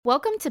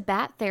Welcome to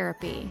Bat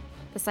Therapy,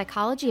 the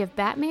psychology of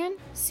Batman,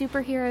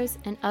 superheroes,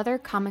 and other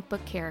comic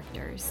book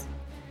characters.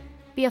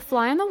 Be a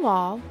fly on the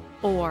wall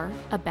or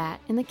a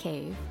bat in the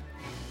cave,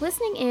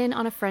 listening in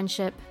on a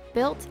friendship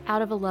built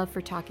out of a love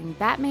for talking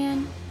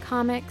Batman,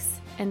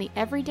 comics, and the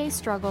everyday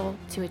struggle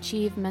to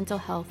achieve mental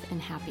health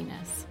and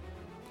happiness.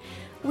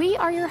 We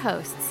are your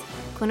hosts,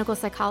 clinical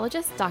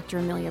psychologist Dr.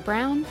 Amelia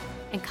Brown,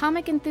 and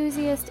comic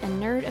enthusiast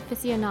and nerd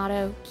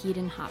aficionado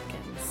Keaton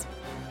Hopkins.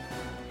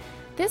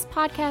 This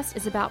podcast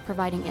is about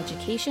providing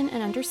education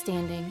and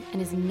understanding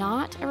and is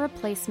not a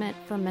replacement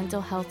for mental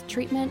health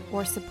treatment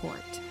or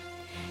support.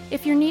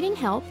 If you're needing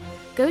help,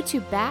 go to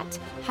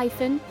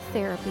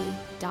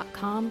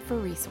bat-therapy.com for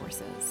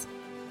resources.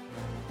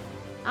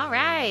 All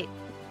right.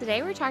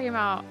 Today we're talking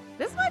about,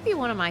 this might be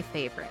one of my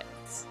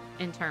favorites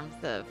in terms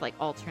of like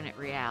alternate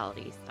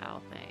reality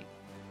style thing.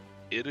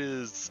 It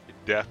is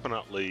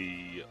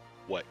definitely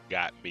what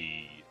got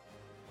me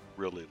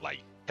really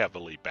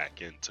heavily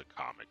back into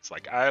comics.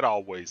 Like, I had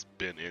always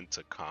been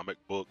into comic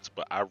books,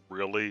 but I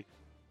really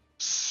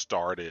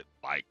started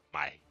my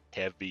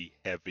heavy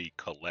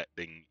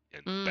collecting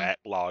and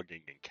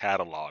backlogging and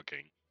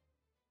cataloging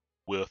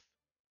with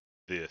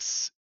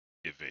this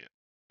event.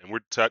 And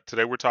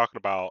today we're talking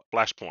about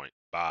Flashpoint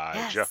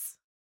by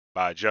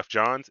Jeff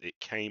Johns. It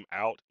came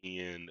out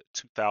in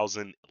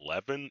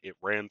 2011. It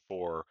ran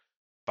for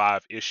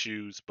 5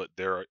 issues, but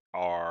there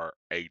are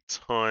a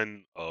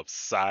ton of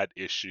side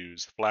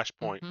issues.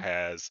 Flashpoint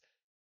has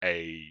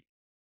a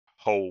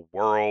whole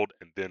world,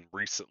 and then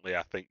recently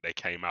I think they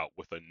came out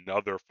with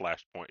another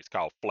Flashpoint. It's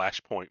called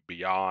Flashpoint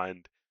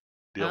Beyond,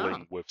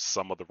 dealing with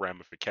some of the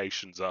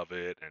ramifications of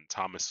it, and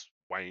Thomas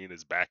Wayne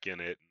is back in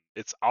it.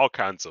 It's all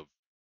kinds of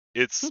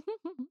it's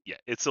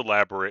it's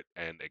elaborate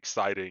and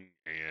exciting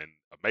and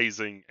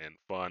amazing and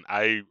fun.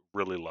 I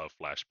really love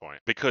Flashpoint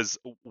because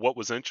what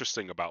was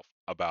interesting about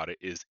it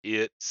is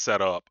it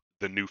set up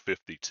the New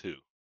 52.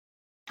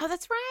 Oh,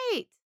 that's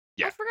right.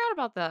 Yeah. I forgot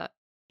about that.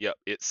 Yep,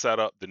 it set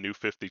up the New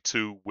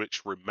 52,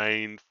 which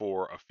remained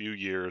for a few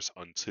years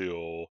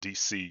until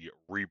DC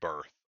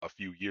Rebirth a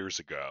few years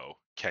ago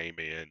came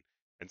in.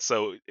 And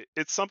so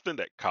it's something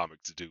that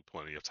comics do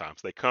plenty of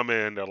times. They come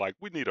in, they're like,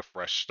 we need a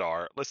fresh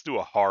start. Let's do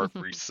a hard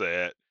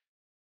reset,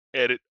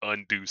 edit,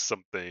 undo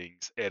some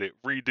things, edit,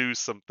 redo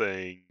some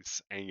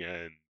things,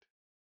 and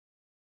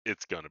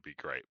it's going to be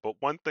great. But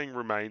one thing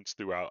remains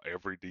throughout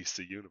every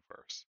DC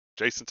universe.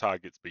 Jason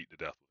Todd gets beat to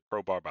death with a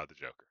crowbar by the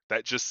Joker.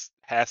 That just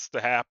has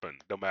to happen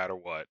no matter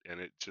what. And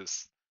it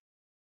just,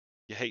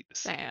 you hate to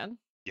see it.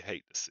 You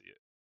hate to see it.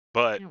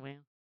 But,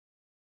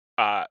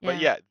 but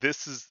yeah,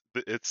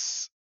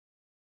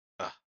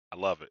 I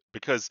love it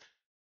because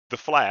the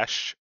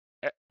Flash,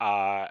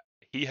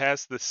 he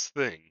has this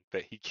thing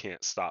that he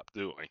can't stop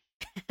doing.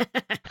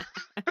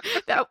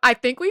 That I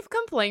think we've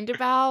complained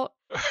about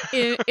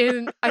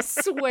in I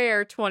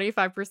swear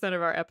 25%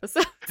 of our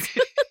episodes.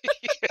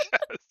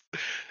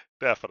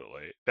 Yes,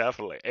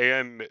 definitely.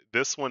 And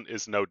this one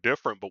is no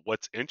different, but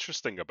what's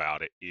interesting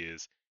about it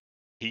is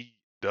he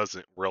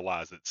doesn't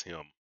realize it's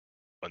him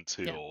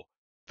until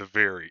the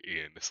very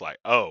end. It's like,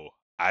 oh,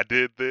 I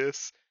did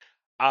this.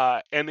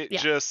 And it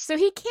just... So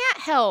he can't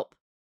help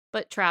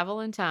but travel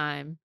in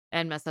time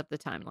and mess up the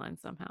timeline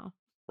somehow.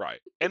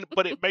 Right.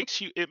 But it makes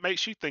you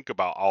think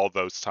about all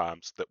those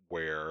times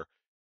where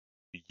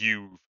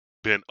you've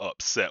been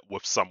upset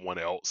with someone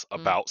else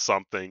about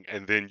something,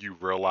 and then you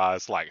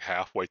realize like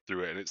halfway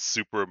through it and it's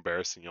super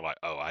embarrassing. You're like,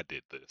 oh, I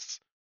did this.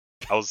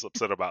 I was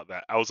upset about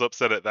that. I was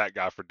upset at that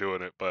guy for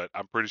doing it, but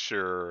I'm pretty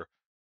sure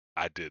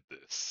I did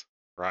this.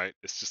 Right?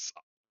 It's just...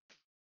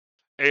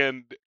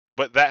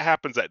 But that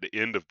happens at the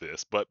end of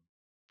this, but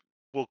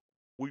we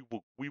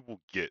will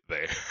get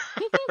there.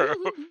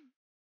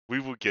 We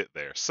will get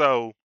there.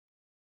 So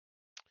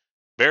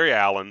Barry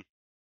Allen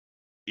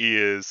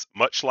is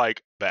much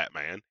like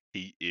Batman.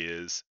 He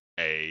is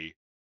a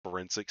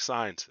forensic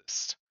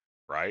scientist,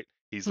 right?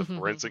 He's a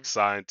forensic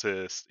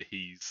scientist.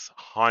 He's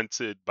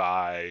haunted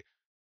by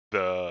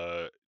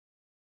the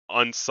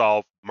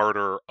unsolved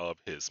murder of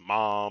his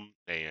mom,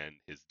 and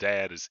his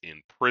dad is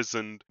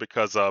imprisoned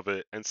because of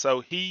it. And so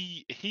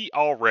he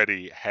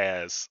already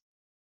has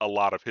a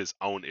lot of his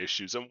own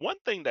issues. And one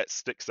thing that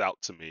sticks out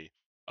to me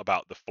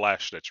about the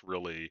Flash that's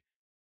really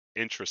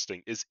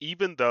interesting is,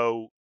 even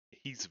though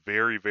he's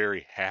very,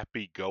 very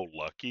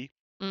happy-go-lucky,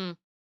 he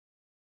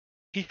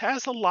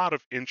has a lot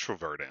of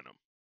introvert in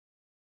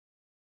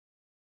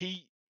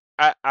him.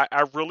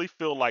 I really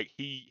feel like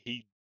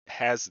he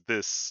has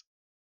this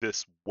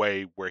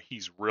way where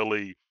he's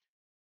really,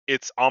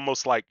 it's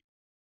almost like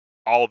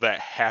all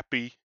that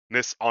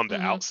happiness on the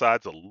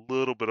outside's a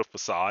little bit of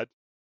facade.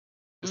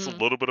 It's a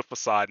little bit of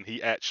facade, and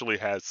he actually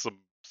has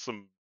some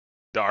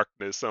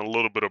darkness and a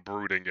little bit of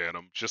brooding in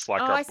him, just like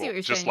our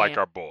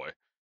boy.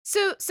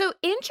 So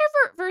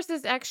introvert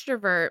versus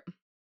extrovert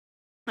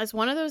is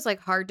one of those like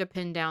hard to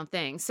pin down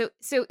things. So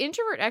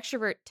introvert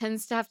extrovert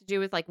tends to have to do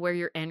with like where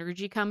your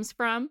energy comes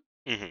from.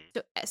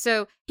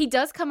 So he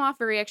does come off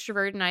very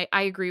extrovert, and I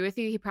agree with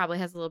you. He probably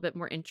has a little bit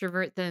more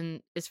introvert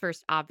than is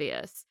first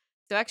obvious.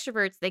 So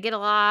extroverts, they get a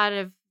lot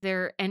of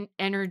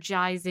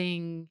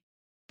energizing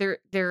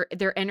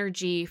their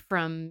energy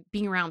from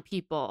being around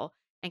people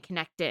and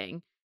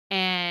connecting.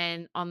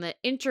 And on the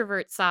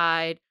introvert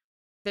side,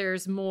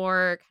 there's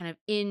more kind of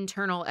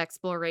internal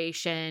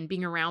exploration.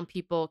 Being around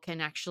people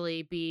can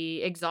actually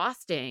be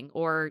exhausting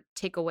or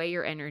take away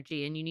your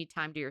energy, and you need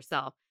time to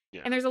yourself.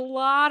 Yeah. And there's a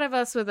lot of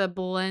us with a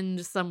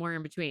blend somewhere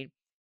in between.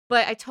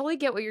 But I totally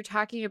get what you're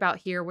talking about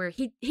here, where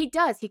he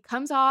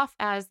comes off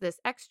as this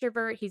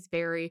extrovert. He's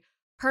very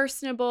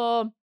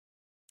personable,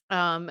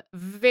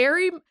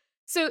 very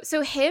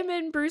so him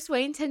and Bruce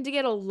Wayne tend to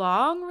get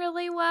along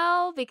really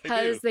well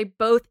because they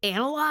both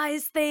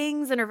analyze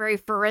things and are very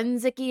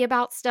forensic-y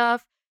about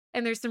stuff.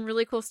 And there's some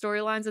really cool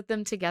storylines with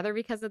them together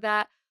because of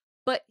that.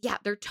 But yeah,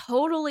 they're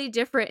totally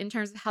different in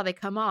terms of how they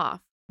come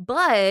off.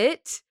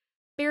 But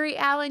Barry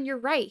Allen, you're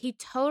right. He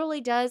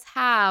totally does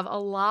have a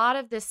lot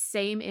of this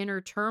same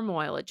inner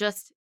turmoil. It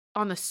just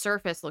on the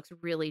surface looks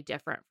really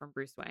different from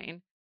Bruce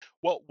Wayne.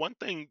 Well, one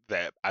thing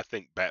that I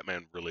think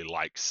Batman really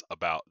likes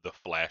about the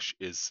Flash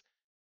is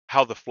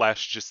how the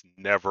Flash just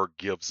never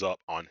gives up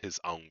on his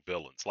own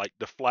villains. Like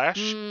the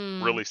Flash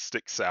really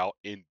sticks out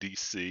in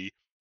DC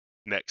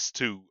next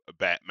to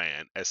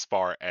Batman as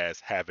far as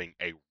having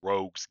a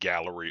rogues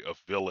gallery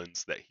of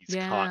villains that he's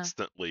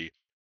constantly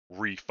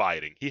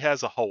refighting. He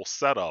has a whole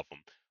set of them.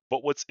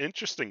 But what's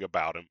interesting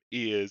about him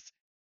is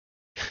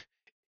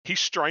he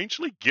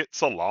strangely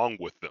gets along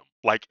with them.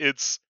 Like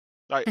it's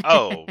like,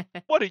 oh,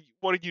 what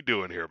are you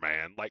doing here,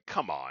 man? Like,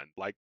 come on.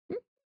 Like,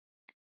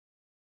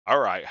 all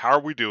right, how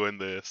are we doing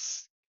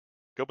this?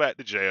 Go back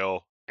to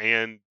jail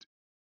and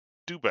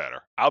do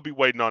better. I'll be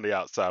waiting on the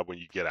outside when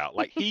you get out.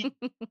 Like he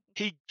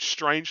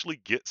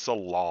strangely gets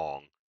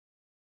along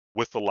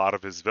with a lot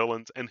of his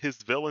villains, and his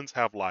villains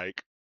have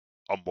like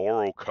a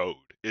moral code.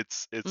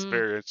 It's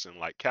very interesting.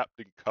 Like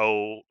Captain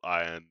Cold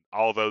and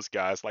all those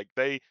guys, like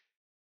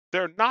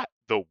they're not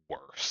the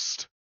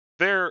worst.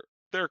 They're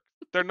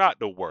they're not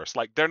the worst.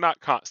 Like they're not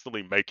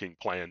constantly making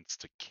plans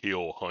to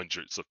kill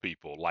hundreds of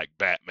people like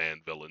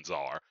Batman villains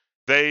are.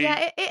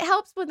 It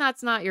helps when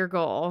that's not your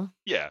goal.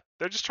 Yeah,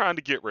 they're just trying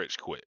to get rich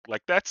quick.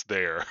 Like that's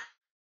their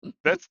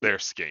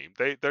scheme.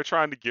 They're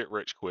trying to get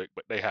rich quick,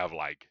 but they have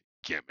like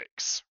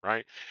gimmicks,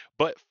 right?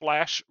 But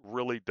Flash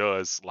really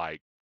does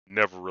like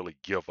never really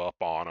give up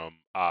on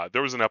them.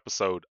 There was an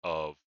episode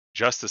of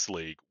Justice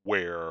League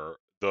where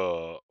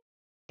the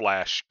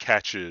Flash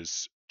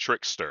catches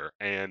Trickster,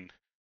 and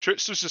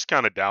Trickster's just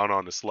kind of down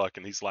on his luck,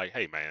 and he's like,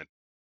 "Hey, man,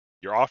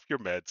 you're off your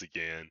meds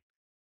again.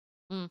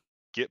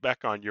 Get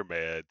back on your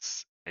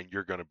meds, and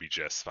you're gonna be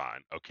just fine.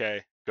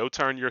 Okay? Go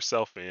turn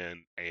yourself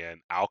in,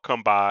 and I'll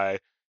come by."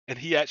 And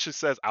he actually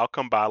says, "I'll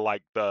come by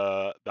like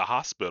the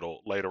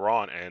hospital later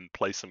on and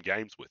play some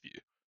games with you."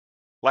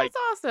 Like,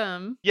 that's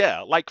awesome.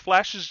 Yeah, like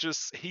Flash is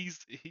just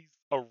he's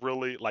a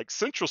really like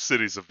Central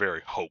City's a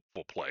very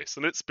hopeful place,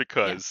 and it's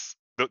because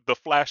the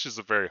Flash is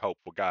a very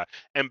hopeful guy,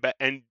 and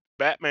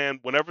Batman,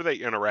 whenever they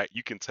interact,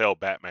 you can tell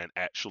Batman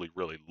actually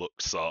really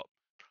looks up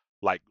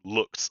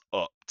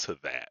to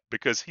that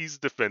because he's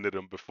defended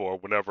him before.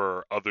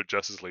 Whenever other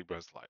Justice League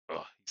members like,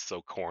 "Oh, he's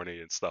so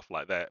corny" and stuff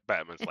like that,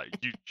 Batman's like,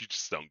 "You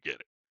just don't get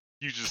it.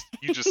 You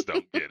just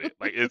don't get it."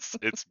 Like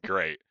it's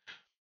great.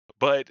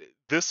 But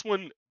this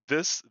one,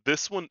 this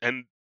one,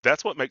 and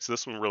that's what makes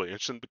this one really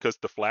interesting because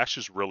the Flash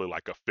is really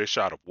like a fish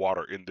out of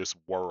water in this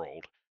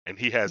world, and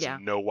he has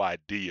no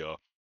idea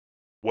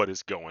what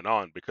is going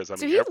on because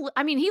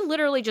he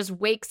literally just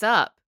wakes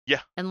up.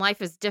 Yeah. And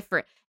life is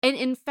different. And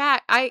in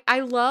fact,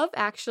 I love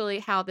actually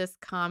how this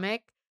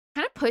comic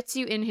kind of puts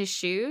you in his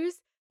shoes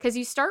because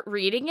you start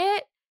reading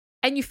it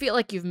and you feel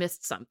like you've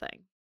missed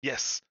something.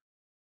 Yes.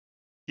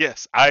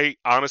 Yes. I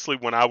honestly,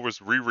 when I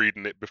was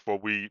rereading it before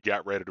we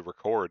got ready to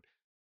record, I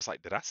was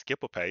like, did I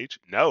skip a page?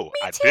 No, Me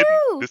I too.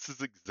 didn't. This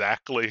is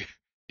exactly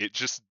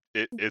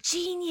it's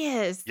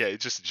genius. Yeah,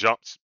 it just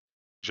jumps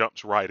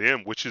right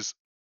in, which is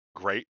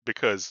great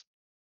because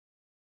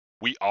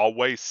we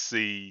always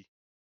see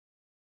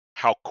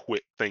how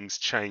quick things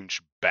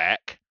change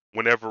back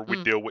whenever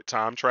we deal with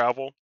time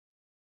travel,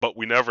 but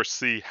we never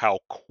see how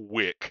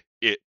quick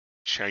it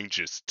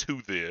changes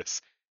to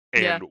this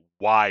and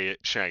why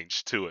it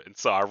changed to it. And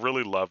so I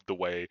really love the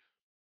way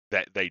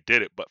that they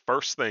did it. But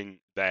first thing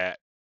that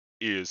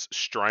is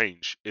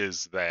strange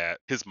is that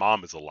his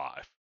mom is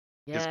alive.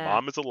 Yeah. His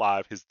mom is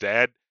alive. His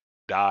dad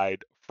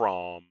died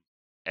from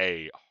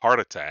a heart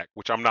attack,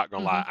 which I'm not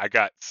gonna lie, I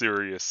got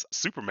serious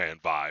Superman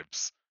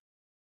vibes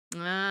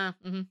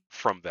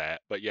from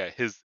that. But yeah,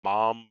 his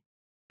mom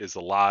is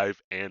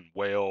alive and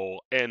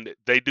well, and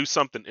they do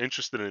something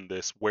interesting in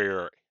this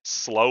where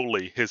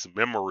slowly his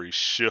memories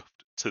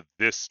shift to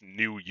this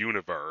new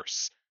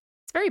universe.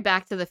 It's very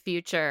Back to the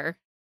Future.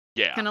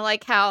 Yeah. Kind of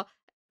like how,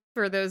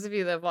 for those of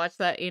you that watch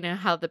that, you know,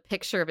 how the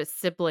picture of his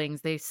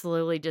siblings, they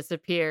slowly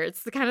disappear.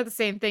 It's kind of the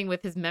same thing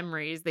with his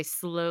memories. They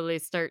slowly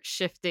start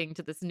shifting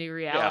to this new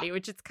reality,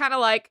 which it's kind of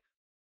like,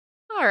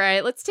 all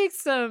right, let's take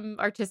some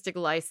artistic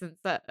license.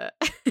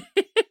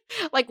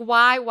 Like,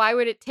 why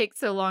would it take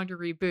so long to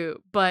reboot?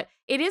 But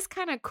it is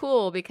kind of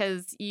cool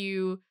because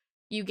you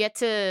get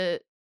to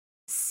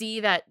see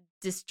that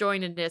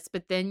disjointedness,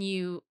 but then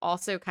you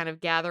also kind of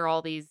gather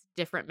all these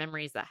different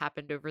memories that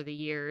happened over the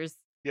years.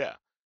 Yeah.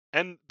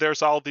 And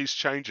there's all these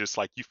changes.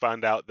 Like you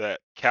find out that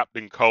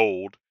Captain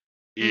Cold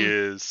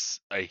is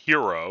a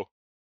hero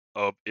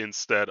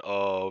instead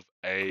of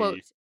a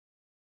Quote,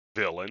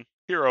 villain.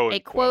 Hero a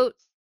in quote,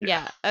 quotes.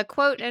 yeah, a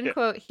quote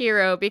unquote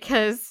hero,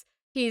 because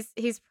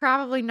he's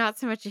probably not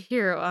so much a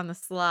hero on the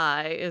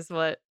sly, is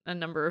what a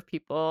number of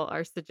people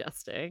are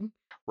suggesting.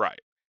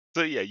 Right.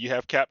 So yeah, you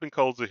have Captain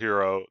Cold's a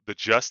hero. The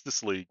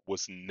Justice League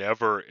was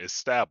never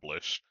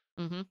established.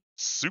 Mm-hmm.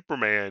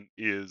 Superman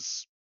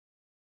is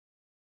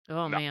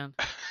Oh not man,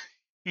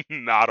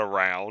 not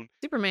around.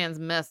 Superman's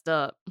messed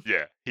up.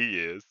 Yeah, he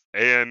is.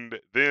 And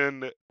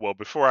then, well,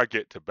 before I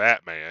get to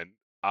Batman,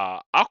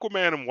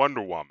 Aquaman and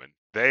Wonder Woman,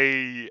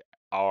 they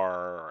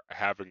are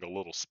having a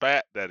little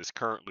spat that is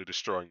currently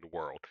destroying the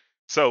world.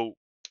 So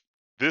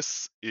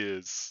this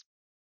is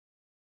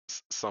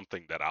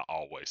something that I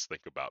always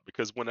think about,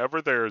 because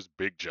whenever there's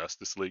big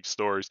Justice League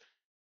stories,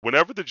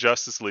 whenever the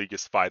Justice League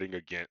is fighting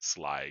against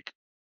like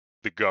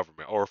the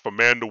government, or if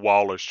Amanda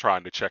Waller's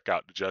trying to check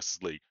out the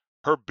Justice League,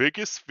 her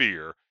biggest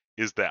fear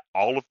is that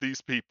all of these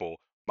people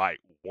might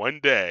one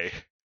day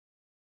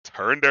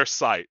turn their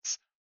sights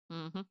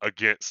Mm-hmm.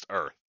 against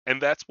Earth.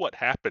 And that's what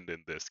happened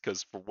in this,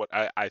 because for what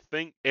I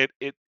think it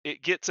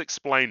gets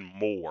explained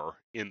more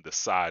in the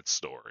side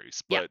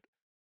stories. Yeah. But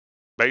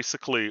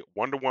basically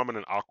Wonder Woman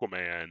and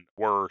Aquaman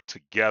were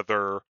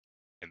together,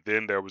 and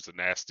then there was a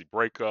nasty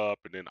breakup,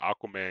 and then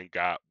Aquaman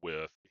got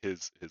with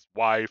his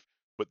wife,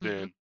 but Mm-hmm.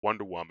 then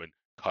Wonder Woman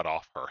cut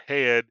off her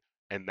head,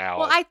 and Well,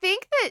 now I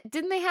think that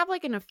didn't they have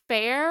like an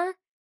affair,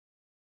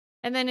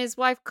 and then his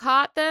wife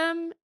caught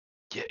them?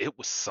 yeah, it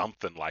was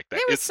something like that.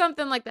 There was It's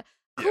something like that.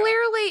 yeah,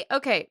 Clearly,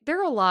 okay, there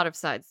are a lot of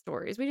side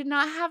stories. We did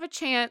not have a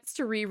chance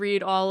to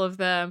reread all of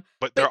them.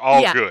 but But they're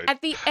all yeah, good.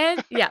 at the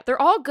end, yeah,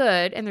 they're all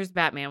good. And there's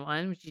Batman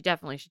one, which you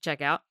definitely should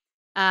check out.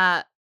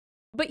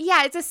 But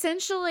yeah, it's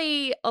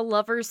essentially a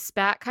lover's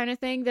spat kind of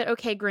thing that,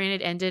 okay,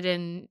 granted, ended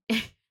in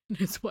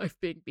his wife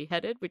being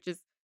beheaded, which is,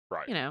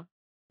 Right. you know,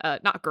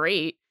 not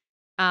great.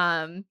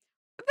 That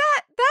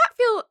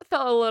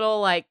felt a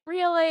little like,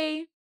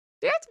 really?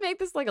 Do you have to make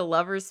this like a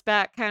lover's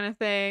spat kind of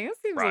thing? It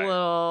seems a Right.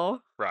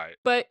 little, Right.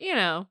 but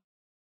Yeah.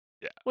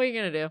 what are you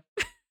gonna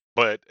do?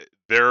 But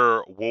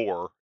their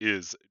war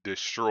is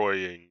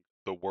destroying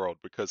the world,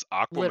 because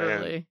Aquaman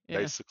Literally, yeah.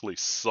 basically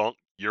sunk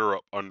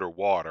Europe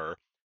underwater,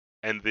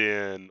 and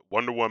then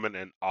Wonder Woman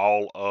and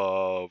all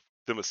of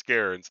the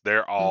Mascarans,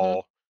 Mm-hmm.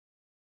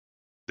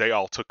 they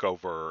all took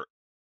over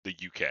the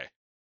UK,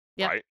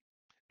 Yep. right?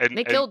 And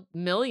They killed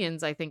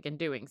millions, I think, in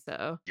doing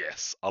so.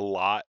 yes, a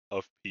lot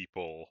of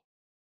people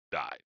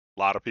died. A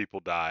lot of people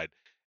died.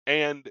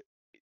 And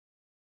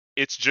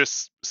it's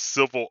just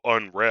civil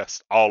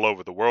unrest all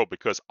over the world,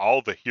 because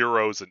all the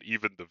heroes and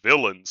even the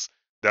villains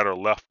that are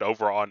left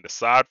over on the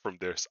side from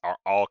this are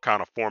all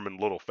kind of forming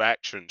little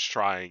factions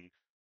trying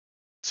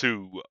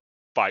to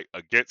fight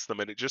against them.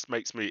 And it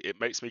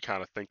makes me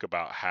kind of think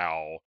about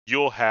how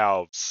you'll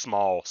have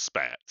small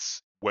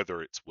spats,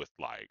 whether it's with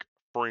like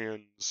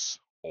friends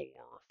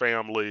or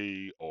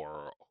family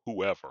or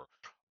whoever,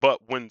 but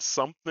when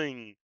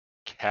something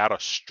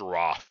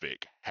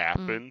catastrophic Mm.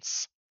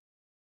 happens,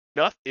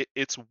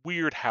 it's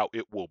weird how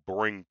it will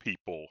bring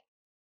people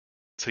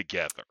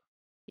together.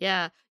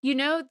 Yeah.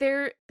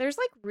 There's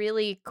like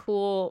really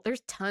cool,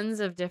 there's tons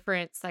of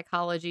different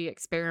psychology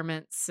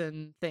experiments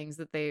and things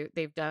that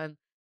they've done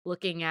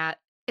looking at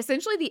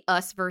essentially the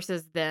us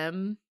versus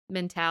them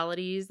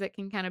mentalities that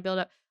can kind of build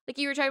up. Like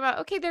you were talking about,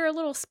 okay, there are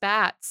little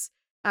spats.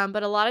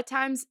 But a lot of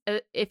times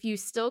if you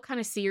still kind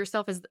of see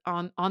yourself as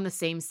on the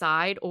same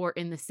side or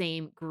in the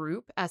same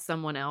group as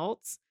someone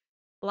else,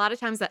 a lot of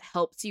times that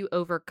helps you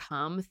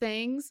overcome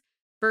things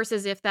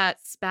versus if that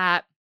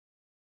spat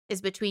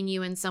is between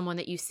you and someone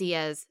that you see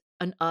as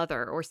an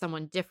other or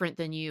someone different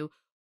than you,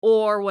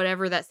 or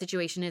whatever that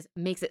situation is,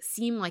 makes it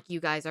seem like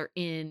you guys are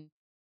in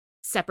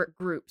separate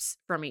groups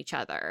from each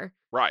other.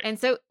 Right. And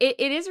so it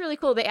is really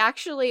cool. They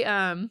actually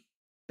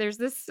there's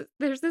this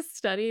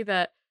study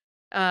that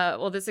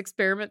this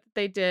experiment that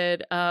they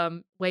did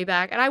way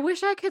back, and I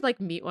wish I could like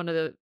meet one of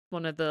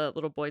the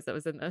little boys that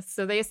was in this.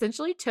 So they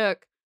essentially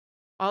took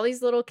all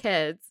these little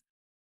kids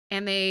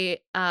and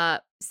they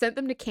sent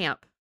them to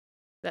camp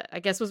that I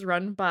guess was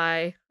run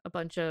by a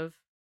bunch of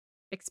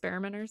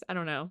experimenters. I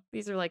don't know.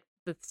 These are like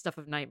the stuff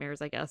of nightmares,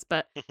 I guess.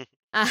 But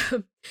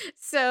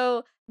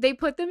so they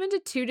put them into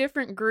two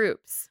different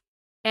groups,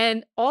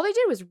 and all they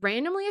did was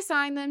randomly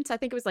assign them to, I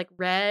think it was like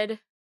red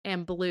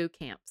and blue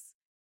camps.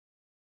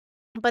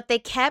 But they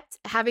kept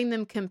having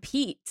them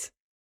compete.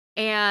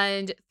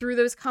 And through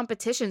those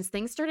competitions,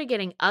 things started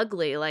getting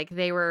ugly. Like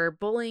they were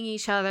bullying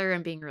each other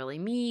and being really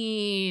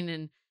mean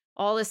and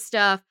all this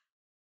stuff.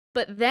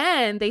 But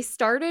then they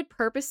started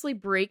purposely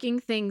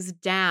breaking things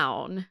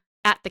down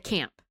at the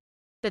camp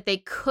that they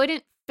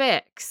couldn't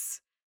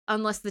fix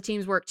unless the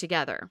teams worked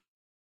together.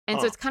 And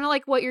so it's kind of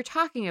like what you're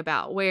talking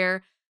about,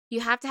 where you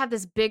have to have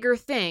this bigger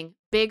thing,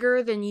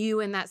 bigger than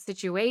you in that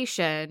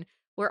situation,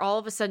 where all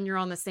of a sudden you're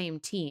on the same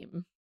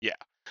team. Yeah.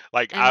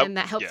 Like And then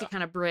that helps you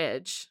kind of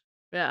bridge.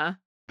 Yeah.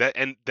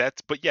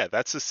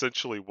 That's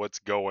essentially what's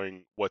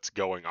going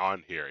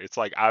on here. It's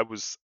like I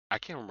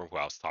can't remember who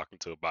I was talking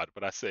to about it,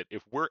 but I said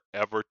if we're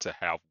ever to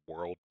have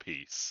world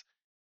peace,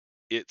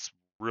 it's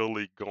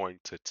really going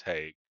to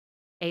take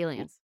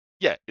Aliens.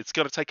 yeah, it's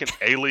going to take an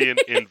alien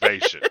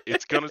invasion.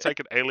 It's going to take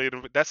an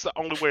that's the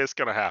only way it's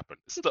going to happen.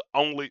 It's the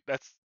only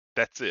that's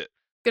it.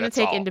 Gonna That's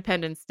take all.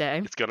 Independence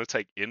Day. It's going to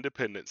take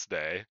Independence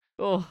Day.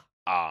 Oh.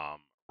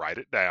 Write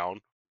it down.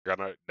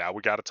 Now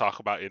we got to talk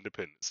about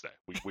Independence Day.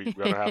 We're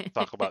gonna have to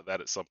talk about that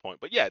at some point.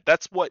 But yeah,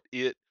 that's what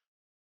it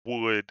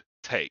would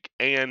take,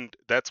 and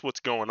that's what's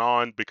going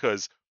on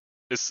because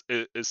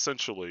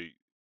essentially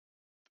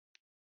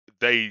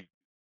they're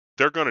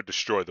going to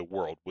destroy the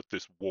world with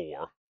this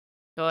war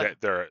Good.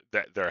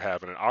 that they're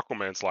having. And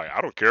Aquaman's like,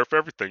 I don't care if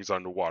everything's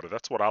underwater.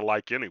 That's what I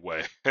like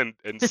anyway. And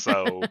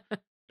so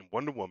and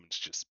Wonder Woman's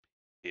just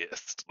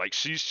pissed. Like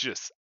she's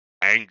just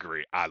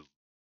angry.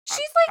 She's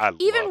like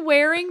even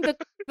wearing the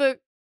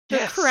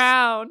yes.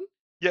 crown.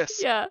 Yes.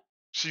 Yeah.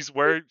 She's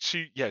wearing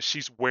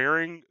she's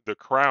wearing the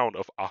crown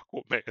of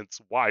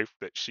Aquaman's wife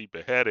that she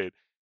beheaded,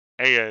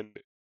 and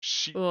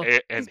he's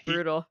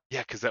brutal.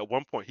 Yeah, because at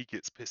one point he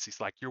gets pissed.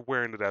 He's like, "You're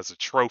wearing it as a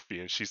trophy,"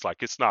 and she's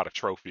like, "It's not a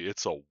trophy.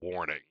 It's a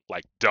warning.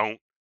 Like, don't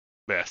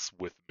mess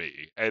with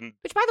me." And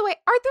which, by the way,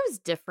 are those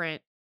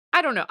different?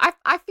 I don't know.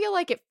 I feel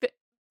like it's the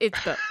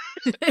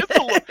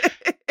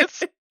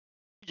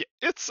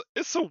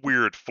it's a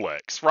weird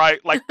flex,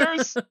 right? Like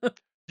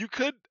you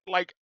could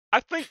like. I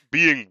think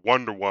being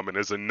Wonder Woman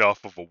is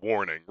enough of a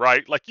warning,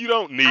 right? Like you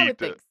don't need I would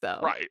think so.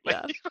 Right.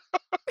 Yeah.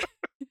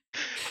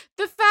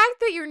 The fact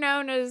that you're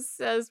known as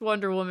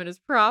Wonder Woman is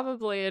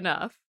probably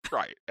enough.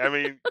 Right. I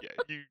mean,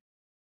 you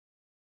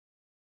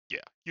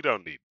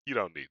don't need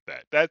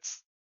that.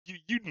 That's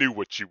you knew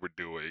what you were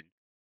doing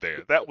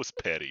there. That was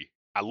petty.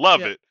 I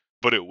love it,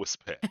 but it was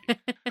petty.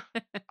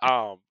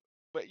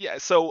 But yeah,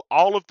 so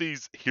all of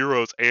these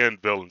heroes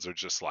and villains are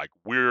just like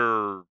we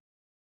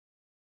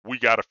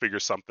got to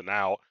figure something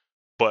out.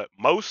 But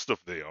most of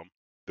them,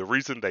 the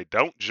reason they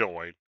don't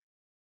join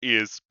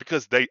is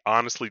because they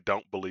honestly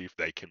don't believe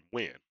they can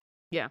win.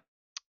 Yeah.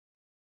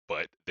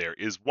 But there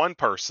is one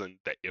person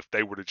that if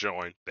they were to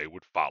join, they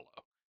would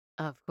follow.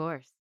 Of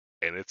course.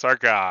 And it's our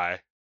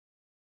guy,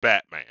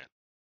 Batman.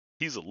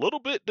 He's a little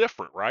bit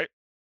different, right?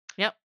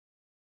 Yep.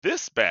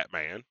 This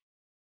Batman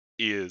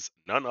is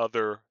none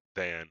other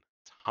than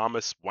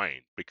Thomas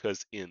Wayne,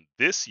 because in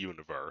this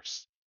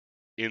universe,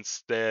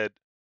 instead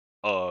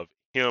of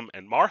him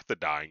and Martha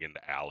dying in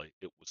the alley,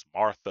 it was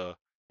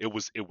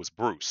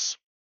Bruce.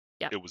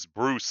 Yep. It was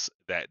Bruce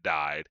that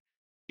died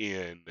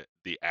in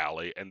the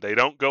alley, and they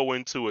don't go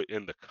into it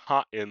in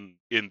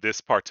in this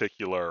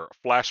particular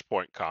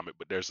Flashpoint comic,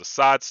 but there's a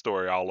side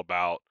story all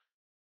about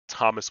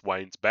Thomas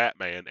Wayne's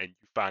Batman, and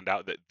you find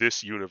out that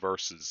this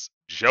universe's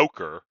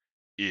Joker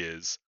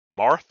is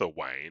Martha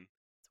Wayne,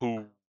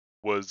 who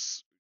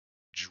was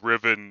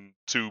driven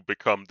to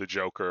become the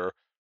Joker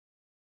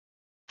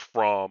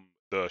from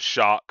the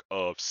shock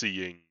of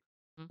seeing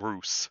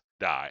Bruce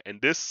die. And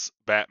this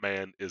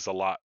Batman is a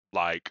lot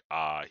like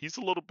he has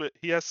a little bit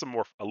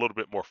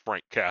more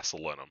Frank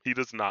Castle in him. He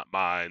does not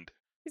mind.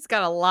 He's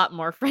got a lot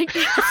more Frank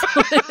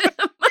Castle in him.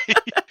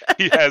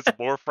 he has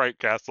more Frank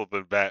Castle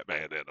than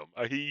Batman in him.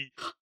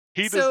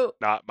 He does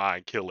not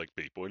mind killing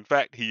people. In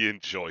fact, he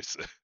enjoys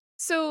it.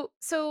 So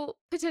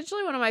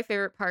potentially one of my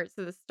favorite parts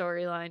of the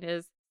storyline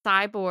is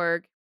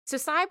Cyborg. So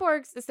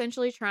Cyborg's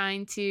essentially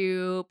trying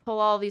to pull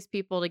all these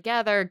people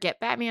together, get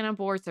Batman on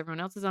board so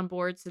everyone else is on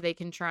board so they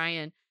can try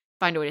and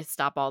find a way to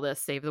stop all this,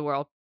 save the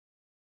world.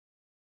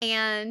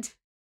 And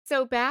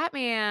so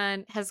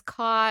Batman has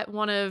caught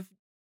one of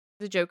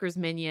the Joker's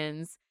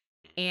minions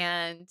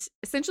and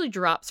essentially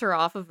drops her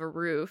off of a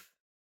roof.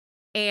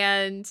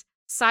 And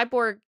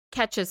Cyborg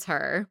catches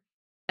her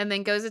and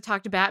then goes to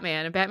talk to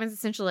Batman. And Batman's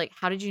essentially like,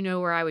 how did you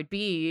know where I would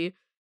be?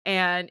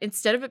 And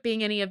instead of it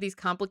being any of these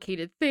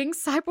complicated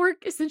things,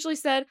 Cyborg essentially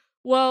said,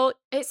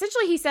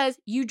 he says,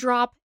 you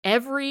drop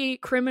every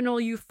criminal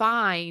you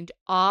find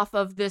off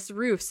of this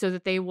roof so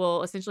that they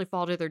will essentially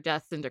fall to their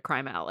deaths into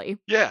Crime Alley.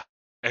 Yeah.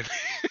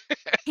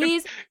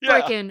 He's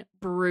freaking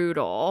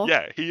brutal.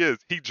 Yeah, he is.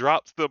 He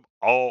drops them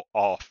all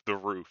off the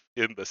roof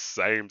in the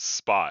same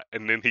spot.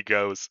 And then he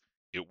goes,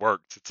 it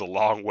worked. It's a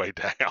long way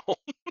down.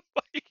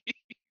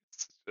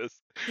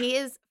 He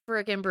is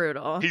freaking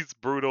brutal. He's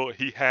brutal.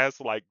 He has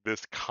like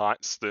this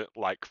constant,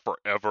 like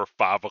forever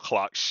 5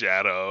 o'clock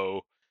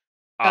shadow.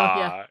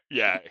 Dr.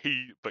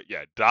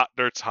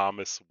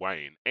 Thomas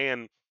Wayne.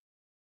 And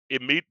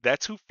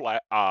that's who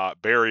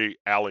Barry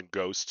Allen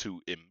goes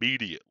to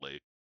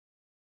immediately.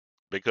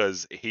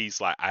 Because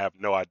he's like, I have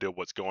no idea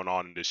what's going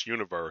on in this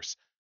universe.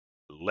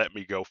 Let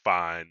me go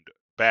find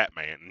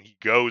Batman. And he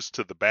goes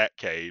to the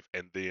Batcave,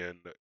 and then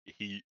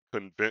he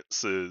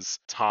convinces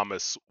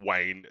Thomas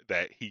Wayne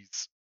that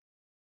he's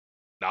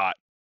not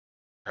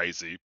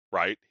crazy,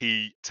 right?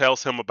 He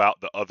tells him about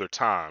the other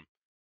time.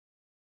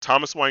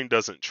 Thomas Wayne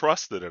doesn't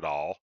trust it at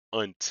all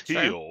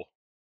until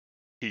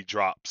he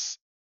drops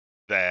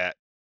that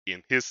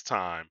in his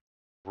time,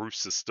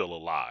 Bruce is still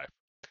alive.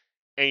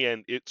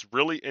 And it's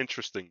really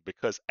interesting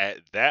because at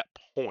that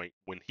point,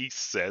 when he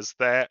says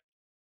that,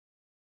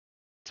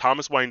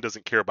 Thomas Wayne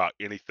doesn't care about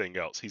anything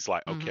else. He's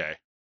like, Mm-hmm. okay,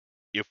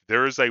 if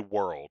there is a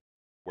world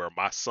where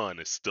my son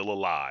is still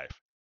alive,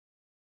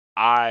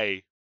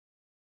 I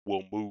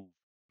will move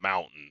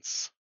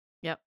mountains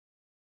Yep.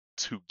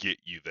 to get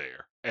you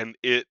there. And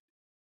it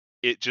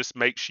just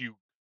makes you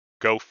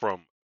go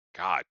from,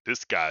 God,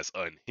 this guy's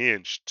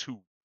unhinged, to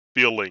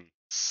feeling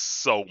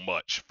so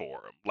much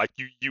for him. Like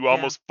you Yeah.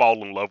 almost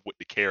fall in love with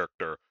the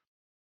character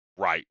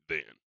right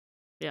then.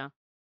 Yeah.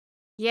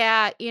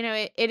 Yeah,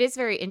 it is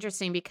very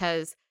interesting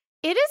because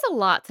it is a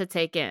lot to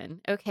take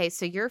in. Okay,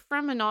 so you're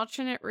from an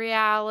alternate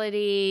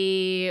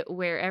reality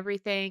where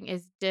everything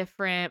is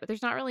different, but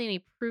there's not really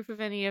any proof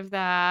of any of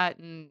that.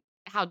 And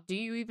how do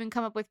you even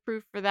come up with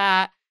proof for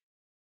that?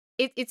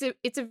 It's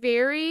a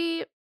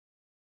very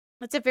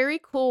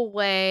cool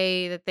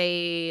way that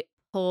they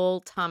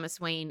pull Thomas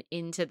Wayne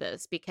into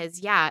this because,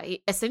 yeah,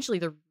 essentially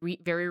the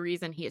very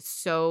reason he is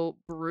so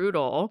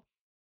brutal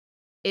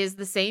is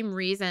the same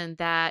reason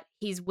that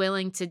he's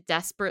willing to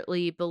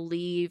desperately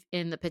believe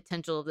in the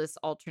potential of this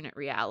alternate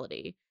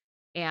reality.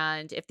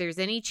 And if there's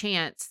any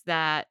chance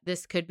that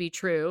this could be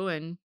true,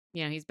 and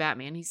he's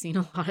Batman, he's seen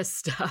a lot of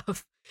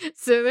stuff.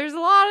 So there's a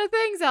lot of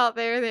things out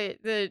there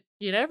that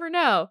you never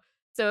know.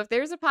 So if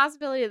there's a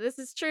possibility that this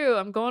is true,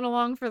 I'm going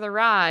along for the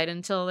ride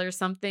until there's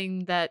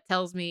something that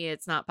tells me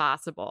it's not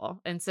possible.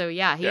 And so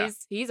yeah,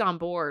 he's on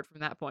board from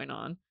that point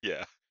on.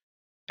 Yeah.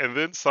 And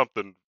then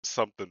something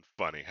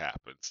funny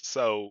happens.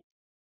 So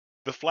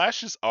the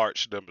Flash's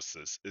arch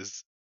nemesis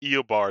is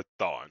Eobard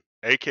Thawne,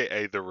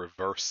 aka the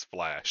Reverse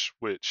Flash,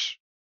 which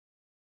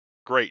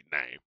great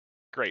name.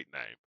 Great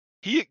name.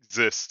 He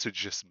exists to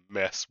just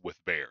mess with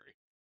Barry.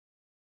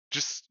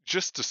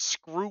 Just to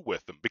screw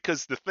with him.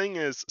 Because the thing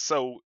is,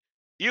 so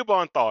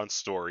Eobard Thawne's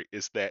story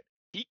is that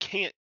he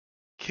can't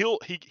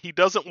he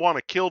doesn't want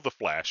to kill the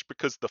Flash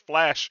because the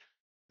Flash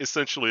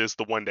essentially is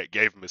the one that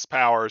gave him his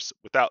powers.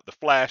 Without the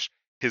Flash,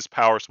 his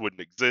powers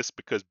wouldn't exist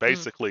because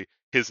basically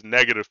his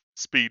negative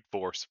speed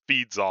force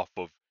feeds off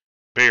of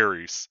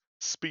Barry's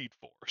speed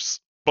force.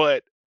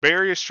 But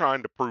Barry is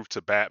trying to prove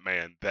to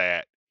Batman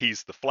that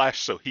he's the Flash,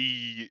 so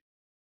he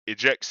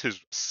ejects his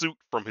suit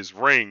from his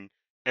ring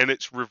and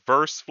it's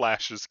Reverse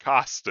Flash's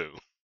costume.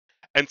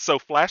 And so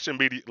Flash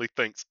immediately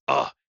thinks,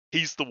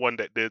 he's the one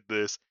that did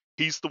this.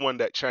 He's the one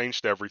that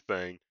changed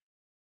everything.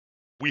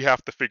 We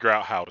have to figure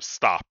out how to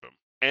stop him.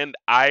 And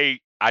I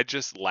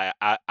just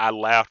I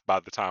laughed by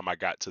the time I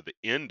got to the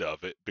end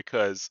of it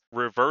because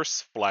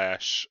Reverse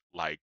Flash,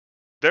 like,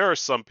 there are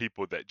some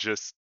people that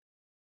just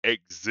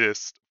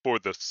exist for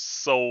the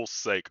sole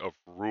sake of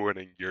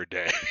ruining your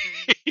day.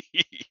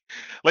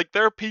 Like,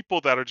 there are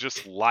people that are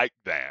just like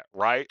that,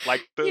 right?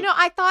 Like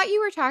I thought you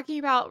were talking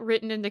about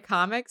written into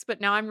comics, but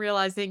now I'm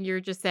realizing you're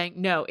just saying,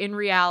 no, in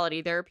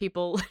reality, there are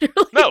people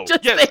literally no,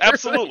 just yes, there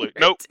absolutely.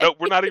 ruining your No,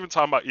 we're not even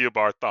talking about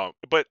Eobard Thawne.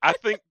 But I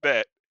think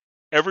that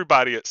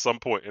everybody at some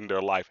point in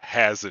their life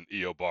has an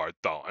Eobard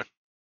Thawne,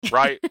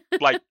 right?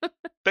 Like,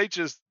 they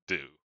just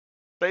do.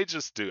 They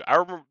just do. I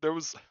remember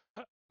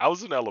I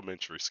was in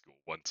elementary school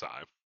one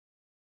time,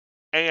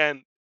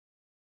 and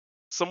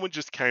someone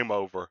just came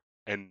over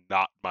and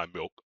knocked my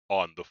milk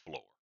on the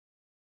floor.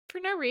 For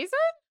no reason?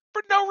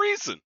 For no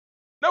reason.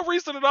 No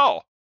reason at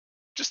all.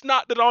 Just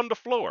knocked it on the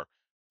floor.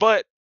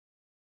 But,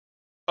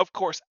 of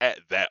course, at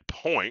that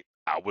point,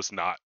 I was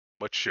not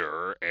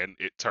mature, and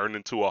it turned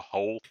into a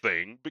whole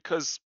thing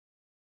because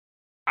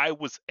I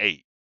was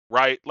 8,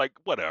 right? Like,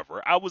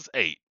 whatever. I was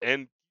 8,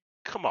 and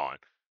come on.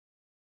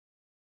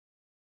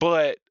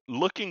 But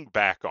looking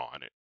back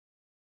on it,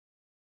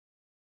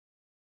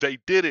 they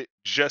did it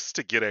just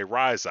to get a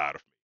rise out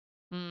of me.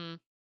 Mm.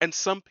 And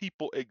some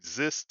people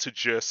exist to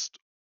just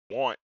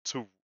want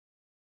to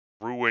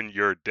ruin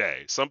your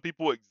day. Some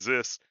people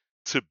exist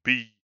to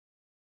be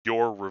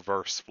your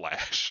Reverse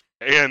Flash.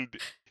 And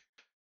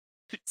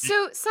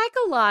So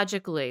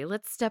psychologically,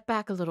 let's step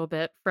back a little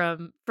bit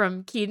from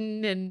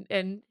Keaton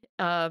and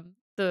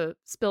the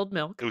spilled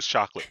milk. it was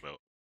chocolate milk.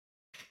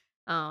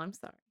 Oh, I'm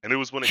sorry. And it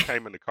was when it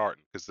came in the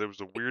carton, because there was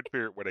a weird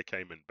period where they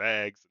came in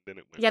bags, and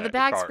then it went Yeah, back the to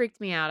bags carton.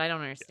 freaked me out. I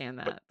don't understand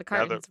but that. The now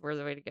cartons were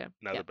the way to go.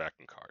 Now Yeah. they're back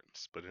in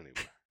cartons. But anyway.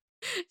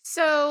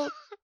 So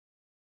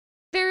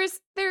there's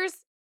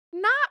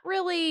not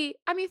really,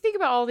 I mean, think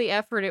about all the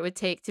effort it would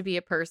take to be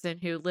a person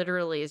who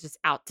literally is just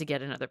out to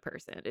get another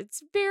person.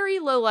 It's very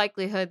low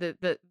likelihood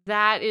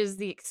that is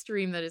the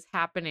extreme that is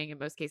happening in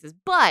most cases.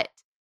 But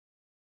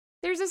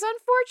there's this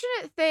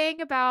unfortunate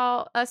thing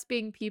about us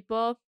being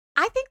people.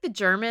 I think the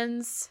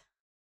Germans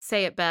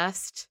say it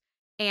best,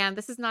 and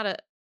this is not to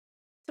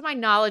my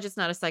knowledge, it's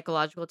not a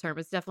psychological term.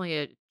 It's definitely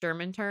a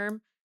German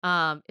term.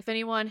 If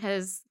anyone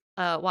has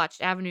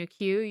watched Avenue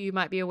Q, you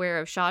might be aware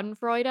of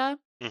Schadenfreude.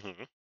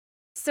 Mm-hmm.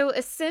 So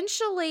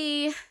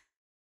essentially,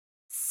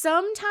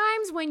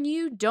 sometimes when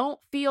you don't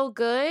feel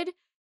good,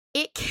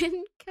 it can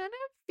kind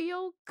of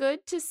feel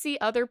good to see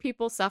other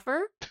people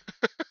suffer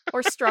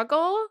or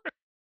struggle.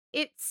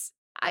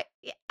 I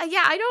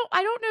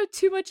don't know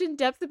too much in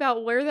depth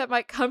about where that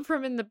might come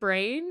from in the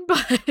brain,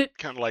 but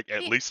Kind of like,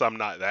 at least I'm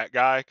not that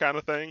guy kind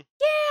of thing.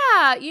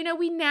 yeah,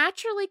 we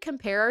naturally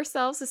compare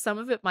ourselves, so some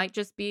of it might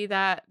just be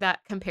that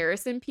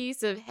comparison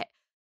piece of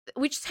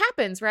which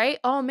happens, right?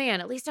 Oh man,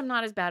 at least I'm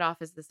not as bad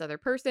off as this other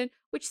person,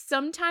 which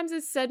sometimes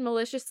is said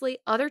maliciously,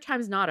 other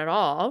times not at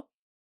all.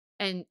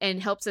 And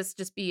helps us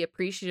just be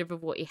appreciative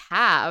of what we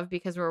have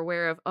because we're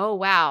aware of, oh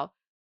wow,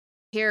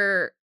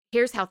 here's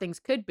how things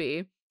could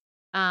be.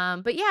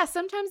 But yeah,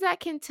 sometimes that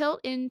can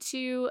tilt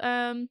into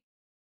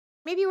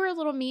maybe we're a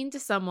little mean to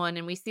someone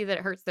and we see that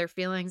it hurts their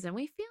feelings and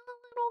we feel a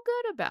little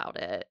good about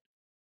it.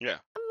 Yeah.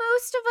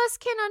 Most of us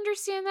can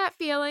understand that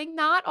feeling.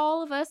 Not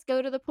all of us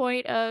go to the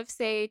point of,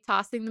 say,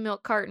 tossing the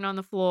milk carton on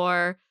the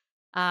floor,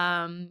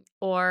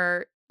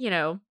 or,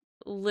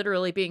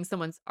 literally being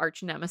someone's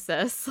arch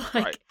nemesis,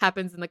 like Right.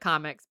 happens in the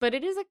comics. But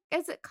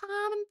it's a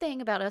common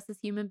thing about us as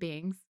human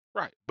beings.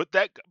 Right. But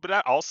that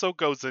also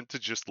goes into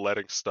just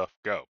letting stuff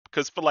go.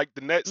 Because for like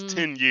the next Mm.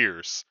 10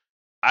 years,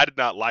 I did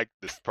not like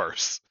this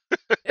person.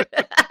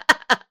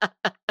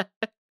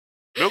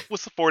 Milk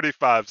was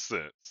 45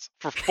 cents.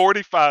 For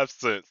 45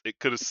 cents, it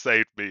could have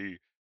saved me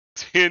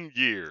 10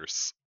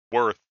 years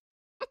worth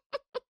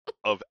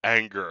of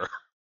anger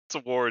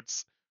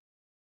towards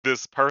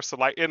this person.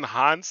 Like in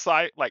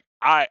hindsight, like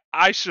I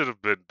should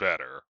have been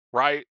better,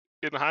 right?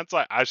 In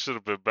hindsight, I should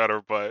have been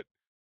better, but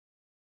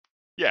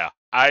yeah,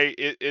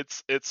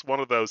 it's one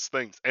of those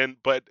things.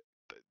 But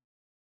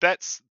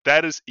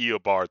that is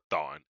Eobard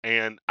Thawne,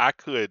 and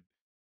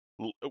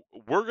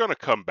we're gonna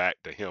come back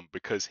to him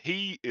because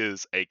he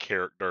is a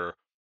character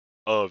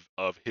of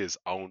his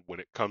own when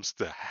it comes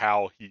to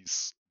how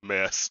he's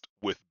messed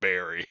with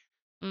Barry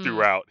Mm.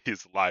 throughout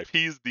his life.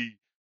 He's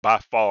by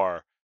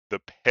far the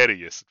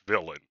pettiest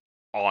villain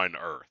on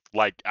Earth.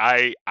 Like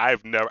I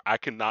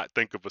cannot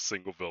think of a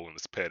single villain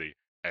as petty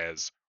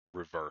as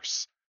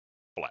Reverse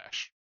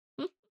Flash.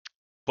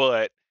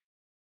 But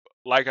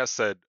like I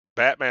said,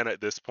 Batman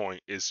at this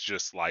point is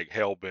just like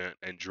hell bent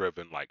and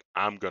driven. Like,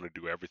 I'm gonna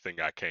do everything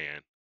I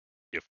can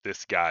if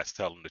this guy's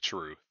telling the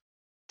truth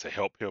to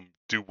help him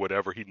do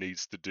whatever he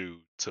needs to do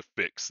to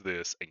fix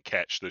this and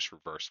catch this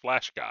Reverse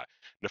Flash guy.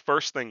 The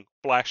first thing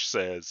Flash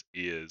says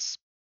is,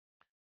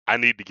 I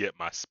need to get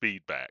my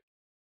speed back.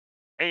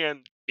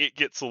 And it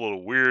gets a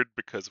little weird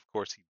because, of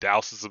course, he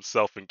douses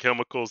himself in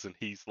chemicals and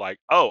he's like,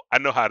 oh, I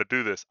know how to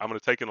do this. I'm going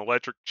to take an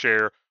electric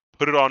chair,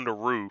 put it on the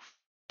roof,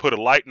 put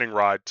a lightning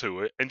rod to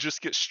it, and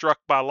just get struck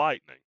by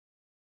lightning.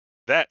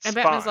 That's And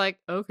Batman's fine. like,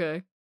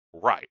 okay.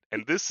 Right.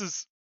 And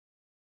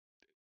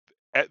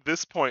at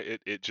this point,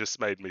 it just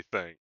made me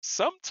think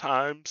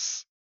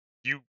sometimes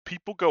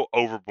people go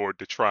overboard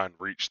to try and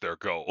reach their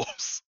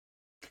goals.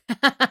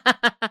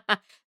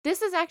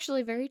 This is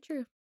actually very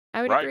true.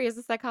 I would Right? agree as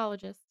a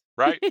psychologist.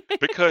 Right?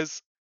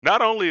 Because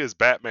not only is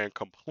Batman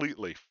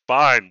completely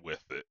fine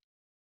with it,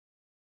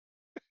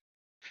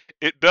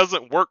 it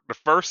doesn't work the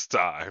first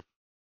time.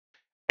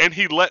 And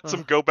he lets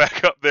him Ugh. go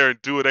back up there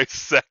and do it a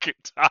second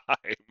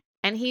time.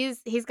 And he's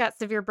got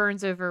severe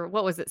burns over,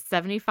 what was it,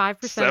 75%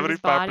 of his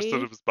 75% body?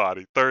 of his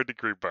body,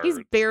 third-degree burns. He's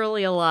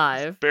barely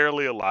alive.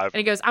 Barely alive. And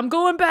he goes, I'm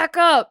going back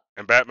up.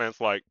 And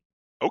Batman's like,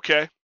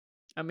 okay,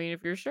 I mean,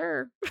 if you're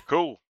sure.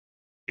 cool.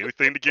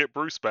 Anything to get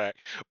Bruce back.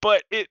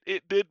 But it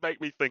did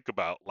make me think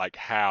about like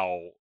how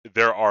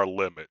there are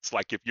limits.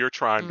 Like if you're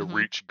trying to Mhm.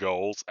 reach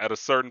goals, at a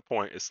certain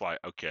point it's like,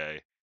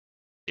 okay,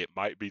 it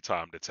might be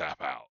time to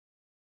tap out,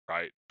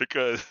 right?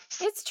 Because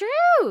It's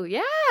true.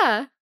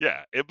 Yeah.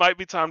 yeah, it might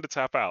be time to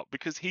tap out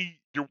because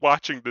you're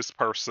watching this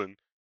person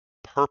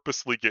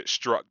purposely get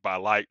struck by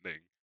lightning.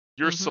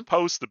 You're Mhm.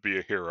 supposed to be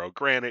a hero.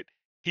 Granted,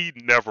 he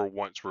never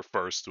once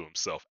refers to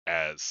himself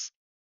as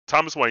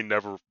Thomas Wayne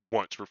never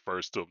once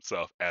refers to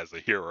himself as a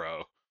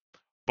hero,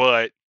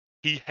 but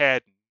he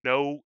had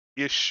no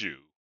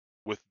issue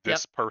with Yep.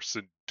 this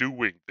person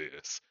doing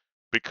this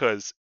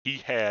because he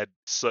had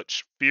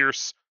such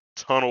fierce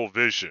tunnel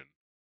vision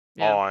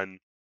Yeah. on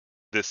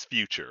this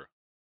future.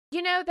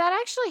 That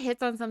actually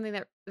hits on something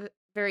that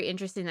very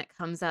interesting that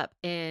comes up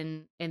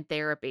in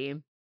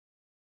therapy,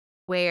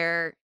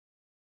 where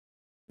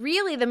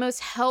really the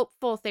most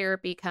helpful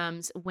therapy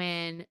comes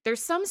when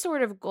there's some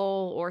sort of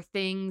goal or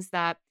things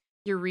that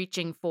you're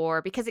reaching for,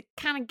 because it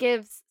kind of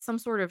gives some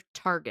sort of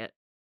target.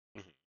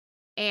 Mhm.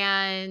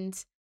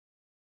 And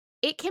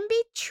it can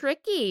be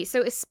tricky.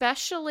 So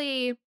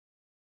especially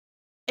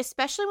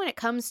when it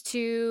comes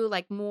to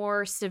like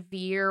more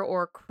severe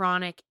or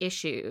chronic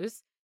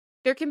issues,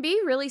 there can be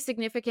really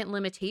significant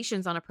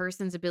limitations on a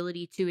person's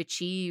ability to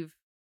achieve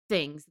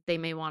things that they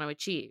may want to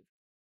achieve.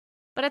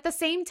 But at the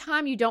same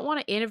time, you don't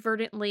want to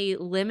inadvertently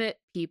limit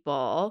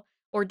people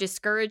or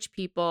discourage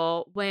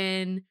people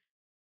when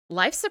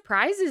life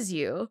surprises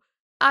you.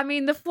 I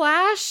mean, the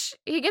Flash,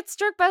 he gets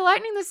struck by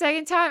lightning the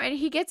second time and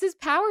he gets his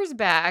powers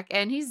back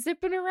and he's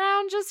zipping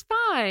around just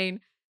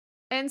fine.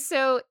 And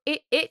so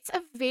it's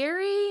a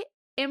very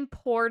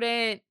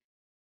important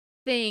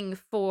thing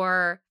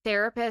for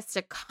therapists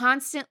to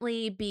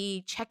constantly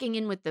be checking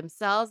in with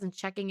themselves and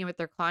checking in with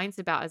their clients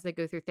about as they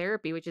go through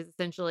therapy, which is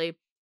essentially,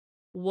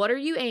 What are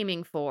you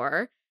aiming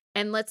for?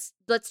 And let's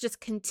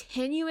just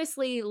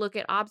continuously look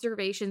at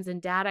observations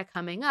and data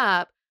coming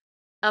up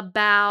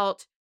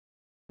about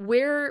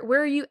where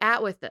are you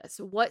at with this?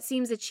 What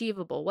seems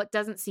achievable? What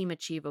doesn't seem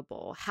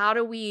achievable? How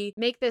do we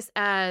make this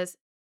as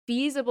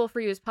feasible for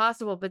you as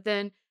possible? But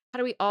then how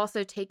do we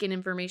also take in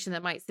information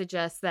that might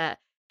suggest that,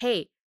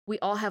 hey, we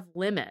all have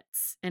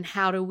limits, and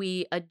how do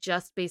we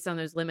adjust based on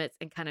those limits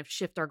and kind of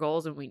shift our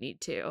goals when we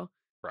need to?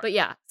 Right. But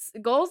yeah,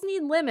 goals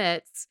need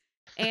limits,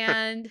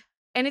 and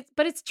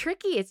it's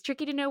tricky. It's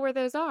tricky to know where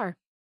those are.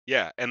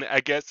 Yeah, and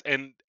I guess,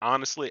 and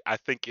honestly, I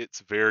think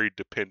it's very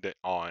dependent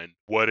on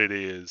what it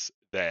is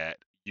that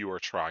you are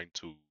trying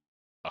to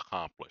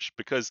accomplish.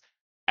 Because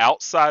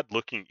outside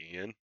looking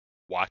in,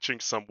 watching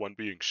someone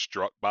being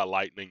struck by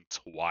lightning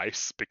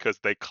twice because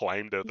they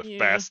claim they're the Yeah.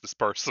 fastest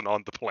person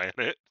on the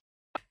planet.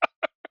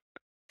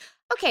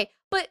 Okay,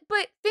 but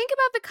think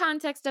about the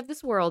context of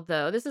this world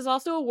though. This is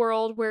also a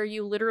world where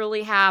you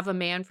literally have a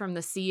man from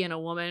the sea and a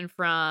woman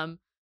from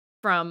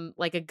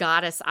like a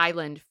goddess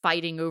island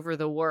fighting over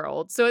the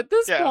world. So at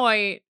this Yeah,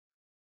 point,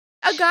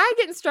 a guy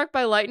getting struck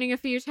by lightning a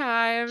few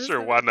times sure,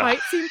 why not?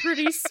 might seem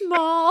pretty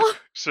small.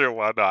 Sure,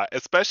 why not?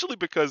 Especially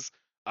because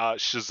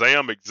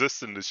Shazam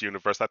exists in this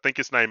universe. I think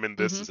his name in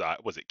this Mhm.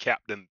 is was it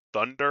Captain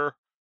Thunder?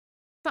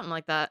 Something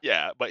like that.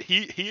 Yeah, but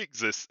he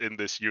exists in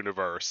this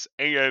universe,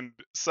 and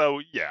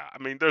so yeah, I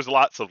mean, there's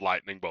lots of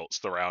lightning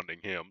bolts surrounding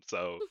him.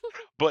 So,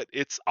 but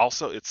it's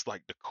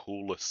like the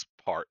coolest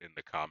part in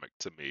the comic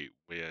to me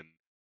when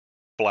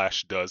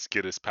Flash does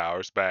get his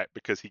powers back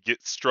because he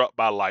gets struck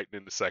by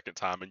lightning the second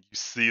time, and you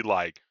see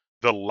like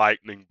the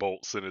lightning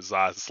bolts in his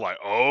eyes. It's like,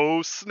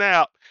 oh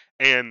snap!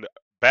 And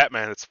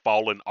Batman has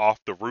fallen off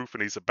the roof,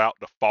 and he's about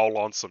to fall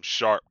on some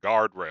sharp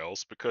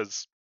guardrails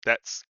because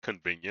that's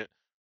convenient.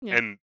 Yeah.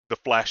 And the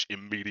Flash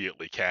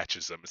immediately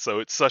catches him. So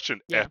it's such an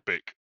Yeah.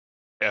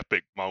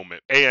 epic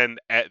moment.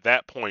 And at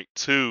that point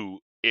too,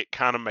 it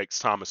kind of makes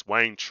Thomas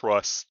Wayne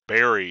trust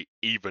Barry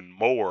even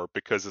more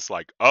because it's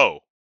like, oh,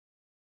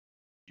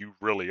 you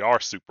really are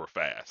super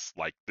fast.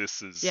 Like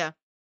Yeah.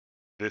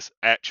 this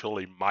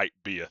actually might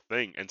be a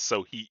thing. And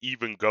so he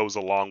even goes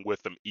along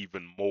with them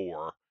even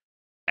more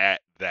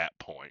at that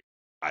point,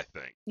 I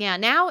think. Yeah,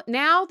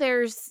 now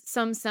there's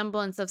some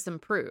semblance of some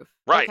proof.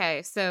 Right.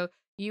 Okay, so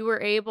you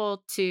were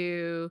able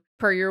to,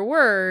 per your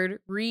word,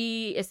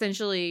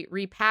 essentially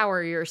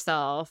repower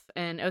yourself,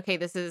 and okay,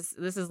 this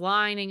is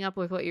lining up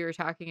with what you were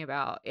talking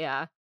about.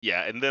 Yeah.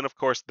 Yeah, and then of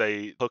course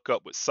they hook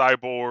up with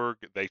Cyborg.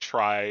 They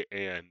try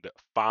and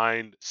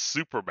find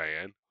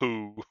Superman,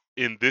 who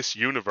in this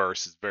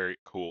universe is very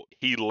cool.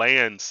 He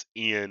lands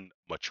in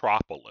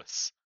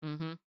Metropolis,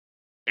 Mhm.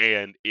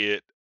 and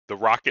the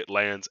rocket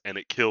lands and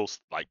it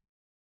kills like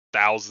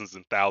thousands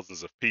and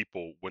thousands of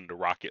people when the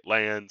rocket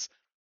lands,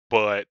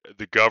 but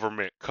the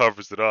government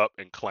covers it up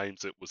and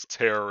claims it was a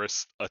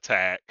terrorist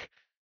attack,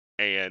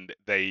 and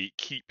they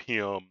keep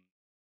him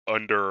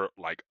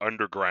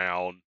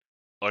underground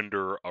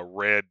under a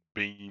red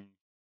beam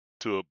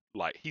to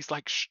like he's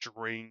like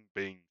string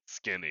being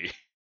skinny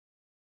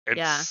and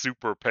Yeah.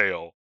 super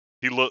pale.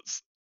 He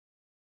looks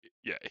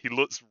he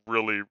looks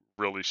really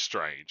really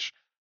strange.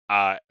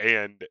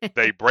 And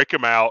they break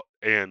him out,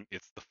 and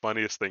it's the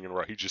funniest thing in the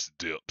world. He just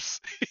dips.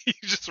 He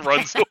just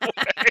runs away.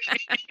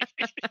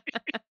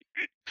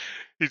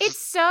 He's It's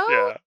just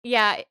so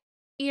yeah.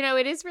 yeah,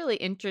 it is really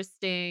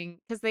interesting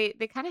because they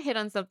kind of hit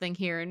on something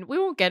here, and we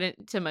won't get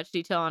into much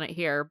detail on it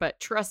here, but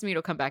trust me,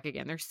 it'll come back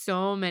again. There's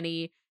so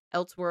many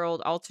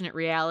Elseworld alternate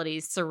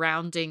realities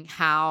surrounding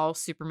how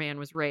Superman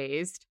was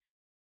raised.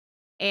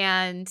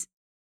 And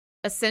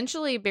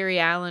essentially Barry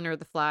Allen or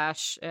the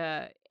Flash,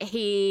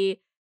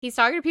 he's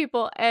talking to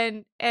people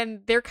and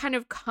they're kind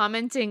of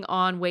commenting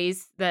on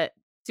ways that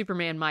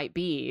Superman might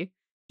be.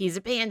 He's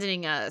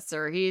abandoning us,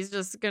 or he's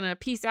just gonna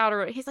peace out,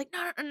 or he's like,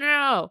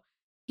 no.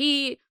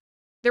 He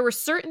There were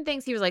certain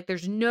things he was like,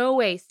 there's no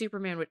way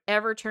Superman would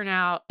ever turn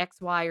out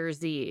X, Y, or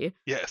Z.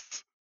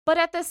 Yes. But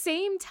at the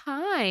same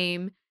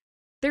time,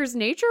 there's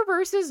nature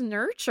versus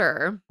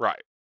nurture.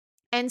 Right.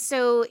 And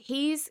so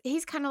he's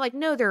kind of like,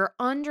 no, there are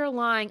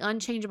underlying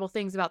unchangeable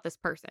things about this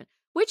person,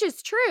 which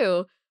is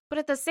true. But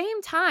at the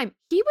same time,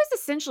 he was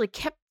essentially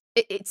kept,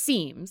 it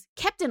seems,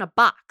 kept in a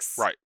box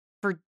Right.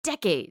 for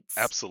decades.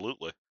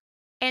 Absolutely.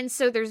 And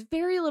so there's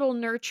very little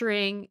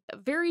nurturing,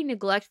 very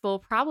neglectful,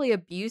 probably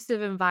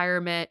abusive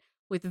environment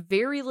with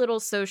very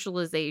little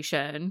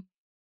socialization.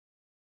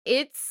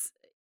 It's,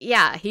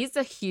 yeah, he's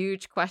a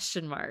huge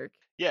question mark.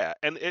 Yeah,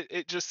 and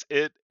it just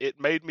it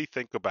made me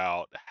think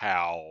about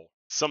how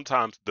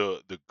sometimes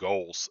the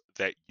goals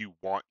that you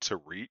want to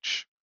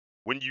reach,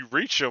 when you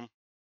reach them,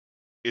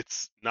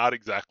 it's not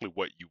exactly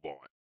what you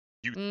want.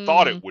 You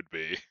thought it Mm, would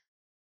be,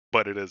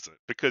 but it isn't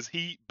because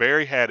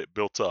Barry had it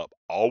built up.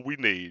 All we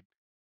need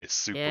is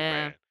yeah,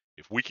 Superman.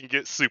 If we can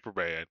get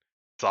Superman,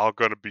 it's all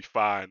gonna be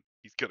fine.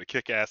 He's gonna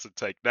kick ass and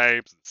take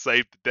names and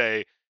save the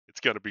day. It's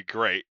gonna be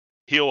great.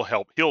 He'll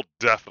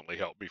definitely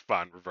help me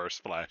find Reverse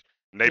Flash.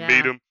 And they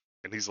meet yeah. him,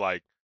 and he's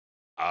like,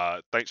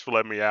 Thanks for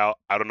letting me out.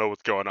 I don't know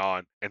what's going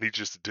on. And he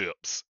just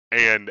dips.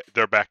 And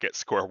they're back at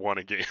square one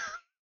again.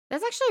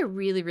 That's actually a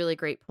really, really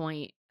great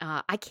point.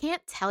 I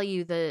can't tell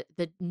you the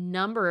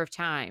number of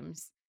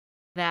times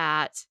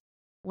that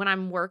when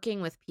I'm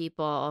working with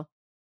people,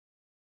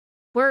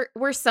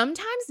 we're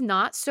sometimes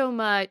not so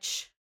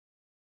much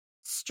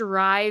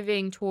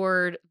striving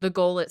toward the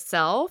goal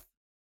itself,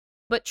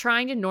 but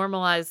trying to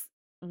normalize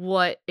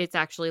what it's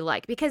actually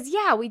like. Because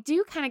yeah, we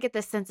do kind of get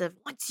this sense of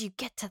once you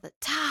get to the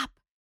top,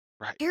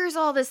 Right. here's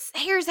how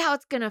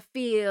it's going to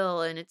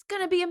feel and it's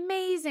going to be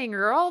amazing,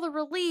 or all the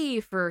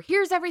relief, or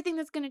here's everything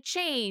that's going to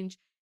change.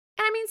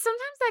 And I mean,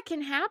 sometimes that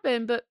can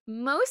happen, but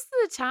most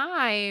of the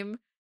time,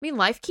 I mean,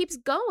 life keeps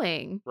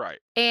going. Right.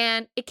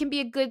 And it can be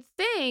a good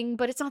thing,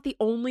 but it's not the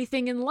only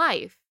thing in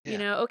life. You Yeah.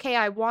 know, okay,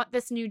 I want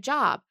this new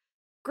job.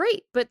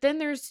 Great, but then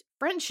there's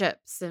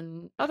friendships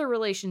and other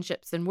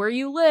relationships and where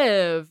you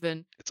live,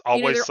 and It's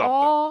always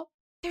something.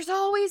 there's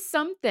always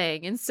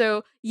something. And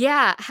so,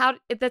 yeah,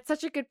 that's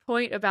such a good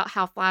point about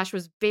how Flash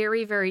was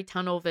very, very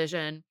tunnel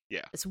vision.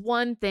 Yeah. This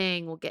one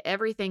thing will get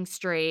everything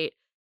straight.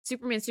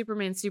 Superman,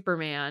 Superman,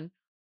 Superman.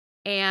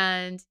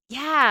 And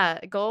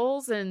yeah,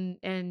 goals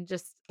and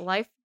just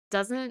life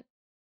doesn't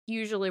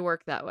usually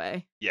work that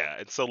way. Yeah.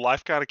 And so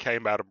life kind of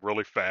came at them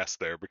really fast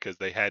there because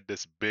they had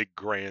this big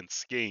grand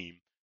scheme.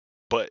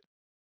 But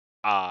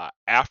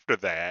after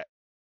that,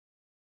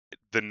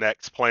 the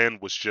next plan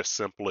was just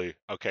simply,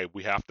 okay,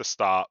 we have to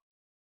stop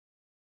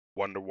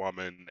Wonder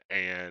Woman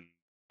and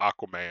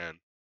Aquaman,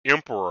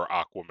 Emperor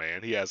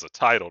Aquaman. He has a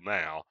title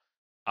now.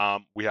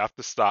 We have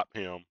to stop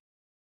him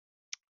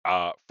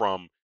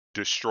from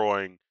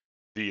destroying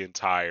the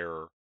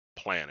entire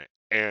planet.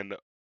 And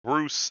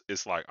Bruce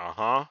is like,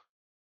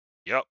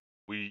 yep,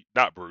 we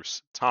not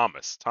Bruce,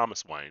 Thomas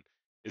Wayne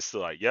is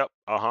still like, yep,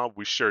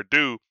 we sure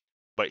do.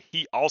 But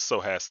he also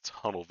has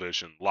tunnel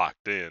vision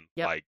locked in.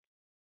 Yep. Like,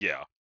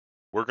 yeah,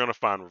 we're gonna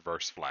find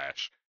Reverse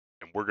Flash,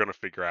 and we're gonna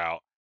figure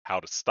out how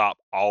to stop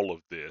all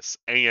of this.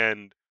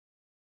 And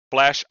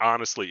Flash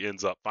honestly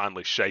ends up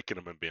finally shaking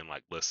him and being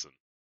like, listen,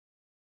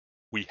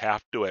 we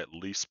have to at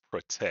least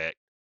protect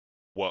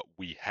what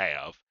we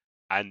have.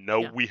 I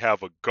know Yeah. we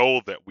have a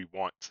goal that we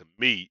want to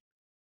meet,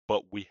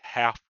 but we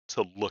have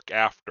to look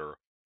after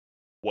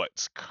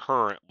what's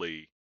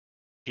currently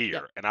Yep.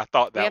 here. And I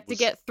thought We that have to was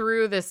get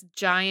through this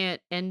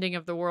giant ending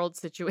of the world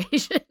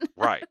situation.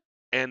 right.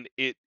 And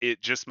it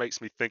just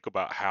makes me think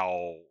about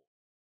how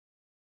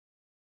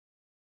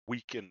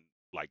we can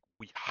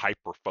we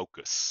hyper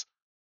focus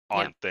Yeah.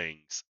 on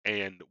things.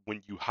 And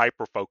when you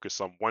hyper focus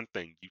on one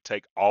thing, you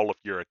take all of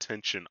your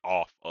attention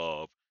off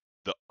of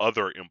the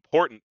other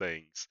important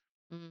things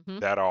Mhm.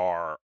 that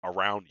are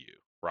around you,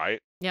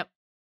 right? Yep.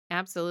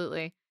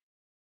 Absolutely.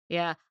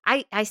 Yeah.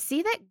 I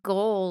see that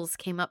goals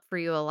came up for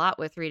you a lot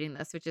with reading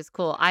this, which is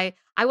cool. I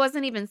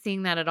wasn't even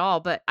seeing that at all,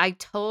 but I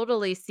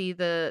totally see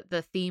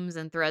the themes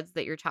and threads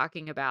that you're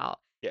talking about.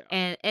 Yeah.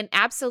 And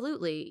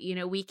absolutely,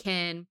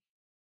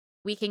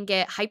 we can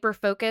get hyper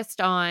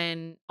focused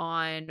on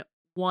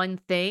one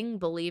thing,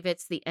 believe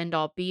it's the end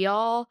all be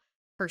all,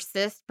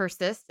 persist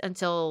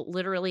until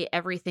literally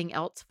everything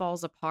else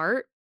falls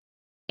apart.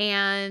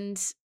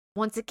 And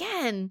once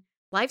again,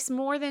 life's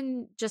more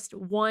than just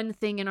one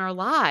thing in our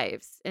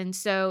lives. And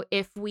so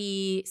if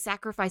we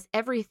sacrifice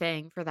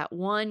everything for that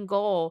one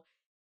goal,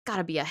 got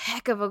to be a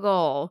heck of a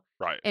goal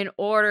Right. in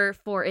order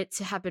for it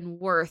to have been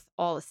worth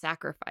all the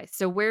sacrifice.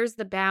 So where's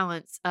the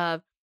balance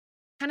of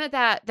kind of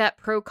that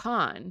pro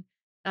con?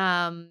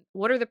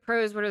 What are the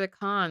pros? What are the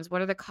cons?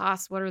 What are the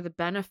costs? What are the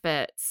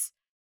benefits?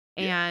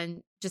 Yeah.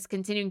 And just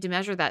continuing to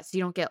measure that so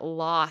you don't get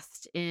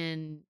lost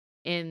in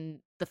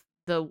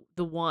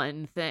the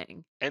one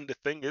thing. And the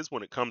thing is,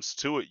 when it comes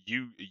to it,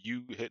 you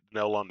hit the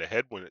nail on the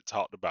head when it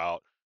talked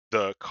about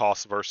the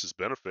cost versus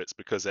benefits,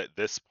 because at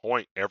this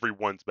point,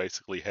 everyone's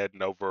basically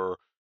heading over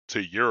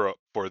to Europe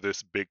for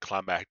this big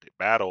climactic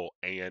battle,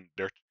 and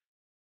they're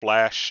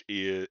Flash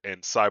is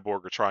and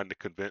Cyborg are trying to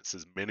convince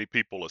as many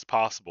people as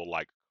possible,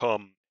 like,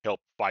 come help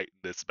fight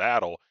this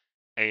battle.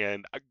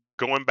 And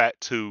going back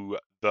to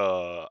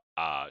the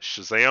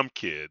Shazam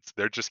kids,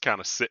 they're just kind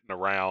of sitting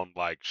around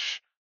like, Shh,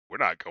 we're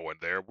not going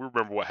there. We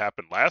remember what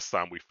happened last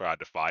time we tried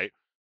to fight.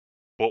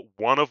 But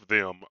one of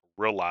them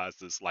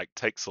realizes, like,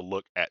 takes a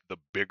look at the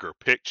bigger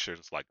picture.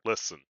 It's like,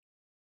 listen,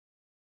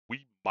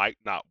 we might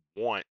not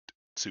want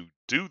to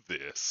do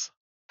this.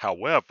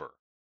 However,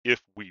 if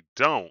we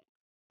don't,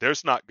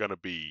 there's not going to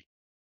be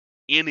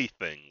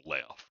anything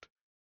left.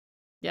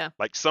 Yeah.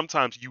 Like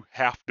sometimes you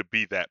have to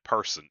be that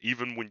person,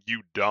 even when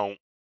you don't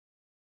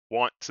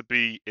want to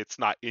be, it's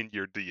not in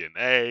your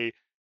DNA,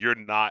 you're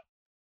not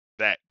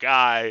that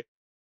guy.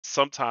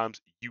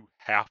 Sometimes you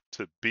have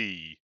to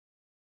be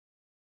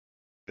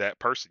that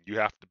person. You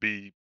have to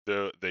be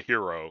the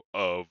hero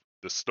of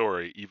the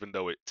story, even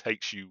though it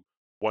takes you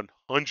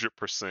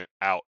 100%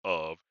 out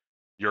of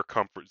your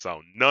comfort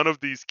zone. None of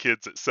these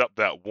kids, except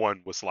that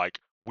one, was like,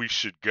 we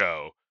should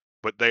go.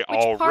 But they Which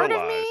all part of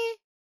realized, me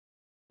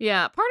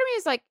Yeah, part of me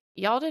is like,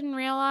 y'all didn't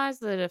realize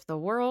that if the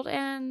world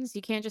ends,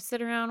 you can't just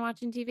sit around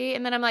watching TV?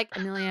 And then I'm like,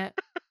 Amelia,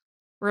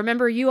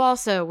 remember, you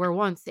also were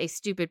once a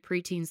stupid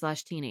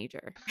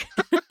preteen/teenager.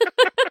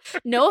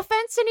 No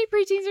offense to any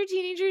preteens or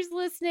teenagers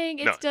listening.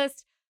 No, It's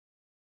just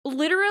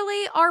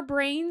literally our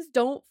brains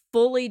don't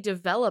fully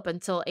develop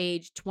until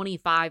age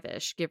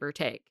 25-ish, give or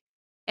take.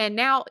 And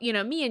now,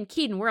 me and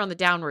Keaton, we're on the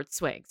downward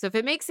swing. So if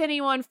it makes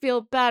anyone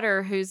feel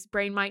better whose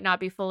brain might not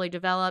be fully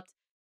developed,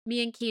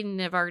 me and Keaton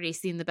have already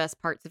seen the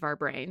best parts of our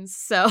brains.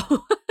 So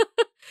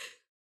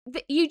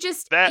you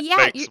just, that yeah,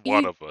 makes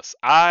one of us.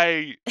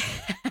 I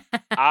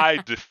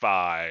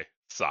defy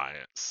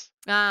science,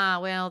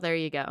 well, there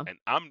you go. and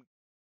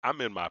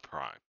I'm in my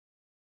prime.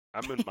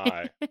 I'm in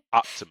my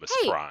Optimus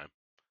Hey, prime.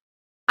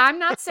 I'm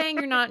not saying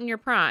you're not in your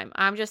prime.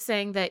 I'm just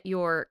saying that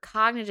your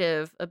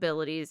cognitive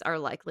abilities are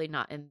likely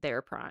not in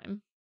their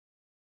prime.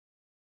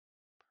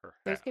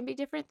 Those Perhaps. can be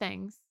different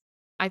things.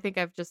 I think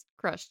I've just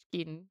crushed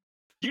Keaton.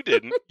 You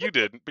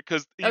didn't,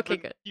 because Okay, even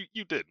good.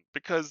 you didn't,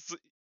 because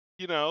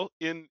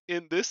in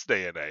this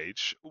day and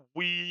age,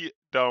 we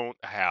don't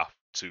have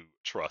to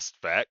trust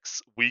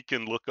facts. We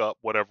can look up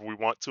whatever we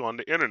want to on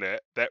the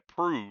internet that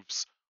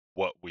proves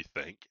what we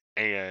think,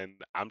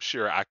 and I'm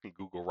sure I can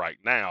Google right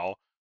now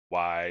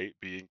why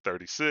being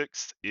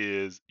 36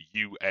 is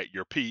you at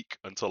your peak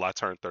until I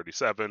turn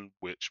 37,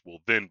 which will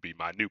then be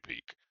my new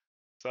peak.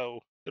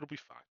 So it'll be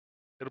fine.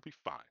 It'll be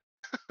fine.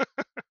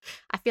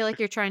 I feel like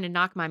you're trying to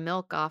knock my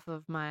milk off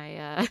of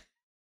my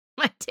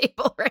my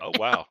table right Oh now.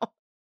 wow.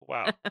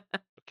 Wow.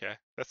 Okay.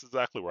 That's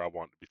exactly where I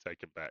want to be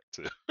taken back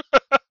to.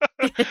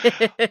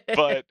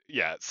 But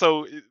yeah,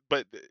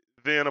 but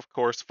then of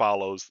course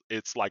follows,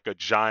 it's like a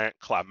giant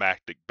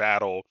climactic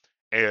battle,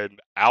 and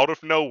out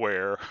of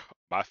nowhere,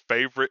 my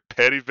favorite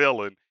petty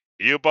villain,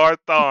 Eobard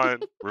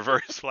Thawne,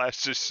 Reverse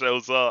Flash, just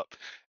shows up,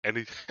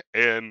 and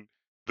and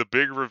the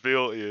big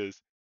reveal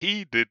is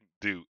he didn't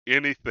do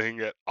anything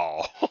at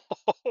all.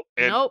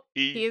 And Nope,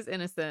 he he is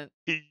innocent.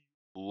 he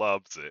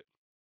loves it.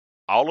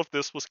 All of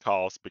this was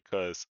caused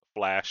because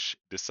Flash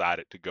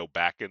decided to go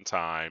back in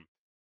time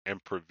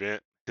and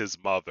prevent his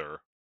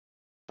mother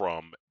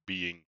from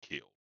being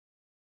killed.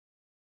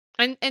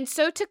 And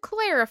so to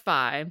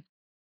clarify,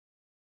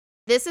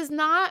 this is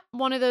not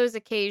one of those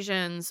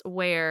occasions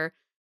where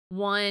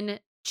one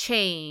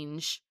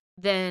change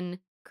then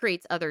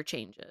creates other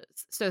changes.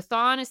 So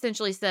Thawne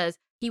essentially says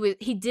he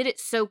did it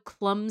so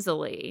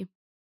clumsily.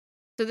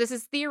 So this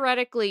is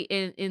theoretically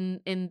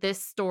in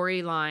this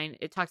storyline,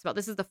 it talks about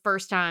this is the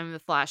first time the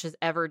Flash has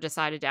ever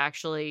decided to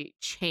actually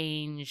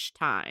change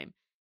time.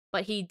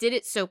 But he did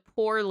it so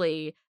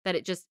poorly that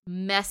it just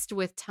messed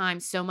with time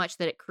so much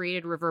that it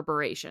created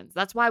reverberations.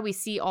 That's why we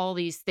see all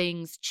these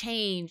things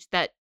change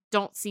that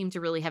don't seem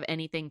to really have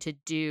anything to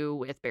do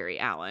with Barry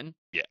Allen.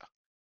 Yeah.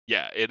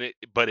 Yeah,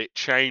 but it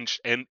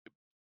changed, and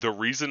the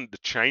reason the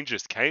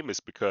changes came is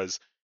because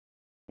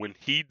when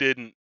he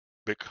didn't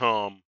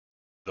become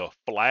the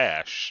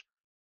Flash,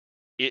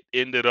 it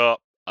ended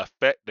up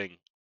affecting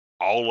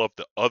all of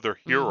the other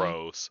Mhm.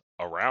 heroes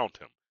around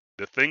him.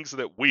 The things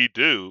that we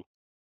do,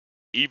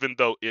 even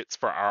though it's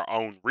for our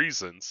own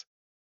reasons,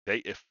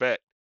 they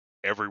affect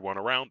everyone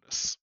around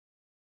us.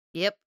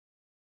 Yep.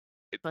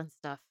 It, Fun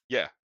stuff.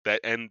 yeah,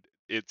 that and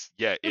it's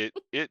yeah, it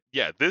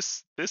yeah,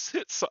 this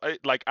hits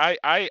like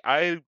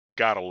I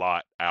got a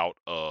lot out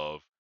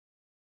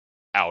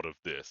of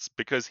this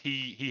because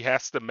he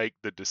has to make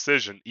the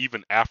decision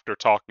even after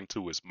talking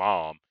to his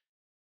mom.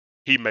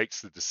 He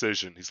makes the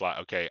decision. He's like,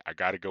 okay, I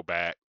got to go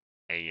back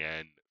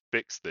and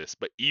fix this.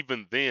 But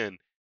even then,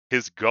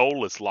 his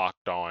goal is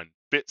locked on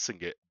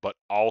fixing it, but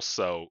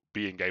also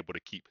being able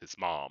to keep his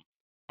mom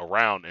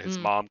around. And his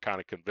Mm, mom kind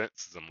of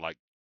convinces him, like,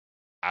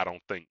 I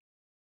don't think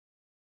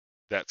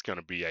that's going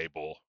to be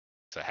able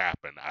to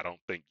happen. I don't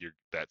think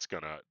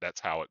that's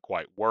how it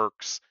quite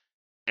works.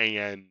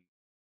 And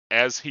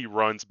as he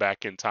runs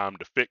back in time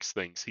to fix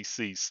things, he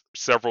sees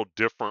several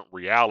different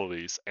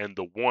realities, and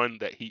the one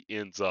that he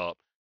ends up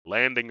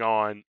landing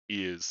on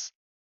is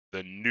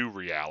the new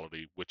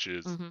reality, which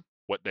is mhm.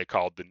 what they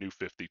called the New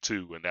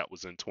 52, and that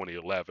was in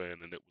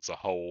 2011, and it was a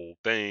whole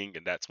thing,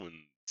 and that's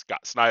when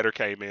Scott Snyder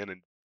came in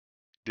and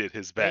did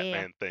his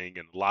Yeah. Batman thing,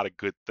 and a lot of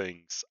good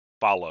things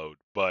followed.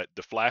 But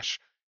the Flash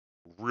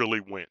really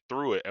went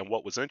through it, and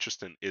what was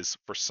interesting is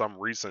for some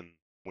reason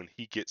when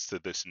he gets to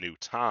this new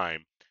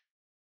time,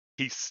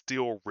 he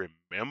still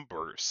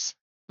remembers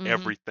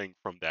Mhm. everything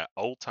from that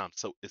old time.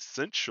 So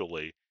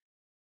essentially,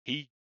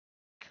 he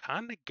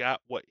kind of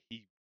got what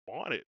he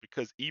wanted,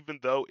 because even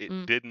though it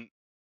Mm, didn't,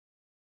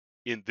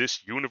 in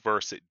this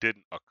universe, it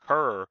didn't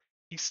occur,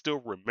 he still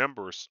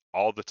remembers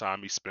all the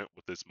time he spent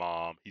with his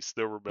mom. He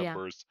still yeah.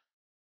 remembers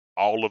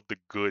all of the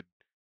good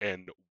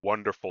and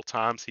wonderful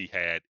times he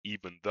had,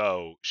 even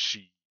though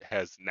she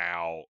has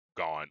now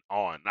gone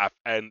on.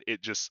 And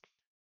it just,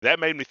 that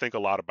made me think a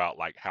lot about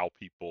like how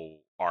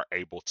people are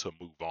able to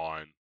move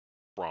on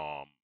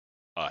from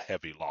a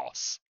heavy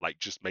loss, like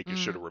just making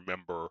sure to Mm,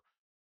 remember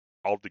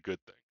all the good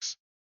things.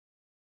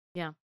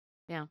 yeah.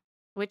 Yeah.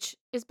 Which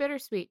is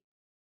bittersweet.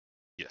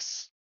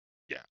 Yes,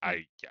 yeah, Yeah.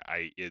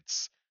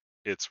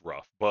 it's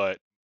rough, but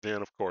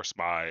then of course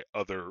my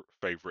other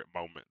favorite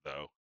moment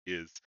though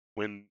is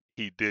when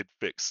he did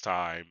fix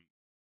time,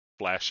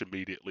 Flash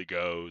immediately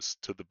goes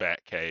to the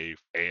Batcave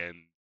and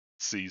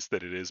sees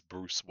that it is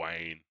Bruce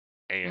Wayne,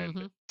 and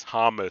Mm-hmm.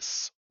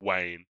 Thomas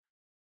Wayne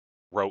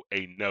wrote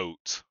a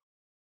note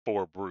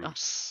for Oh,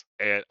 Bruce.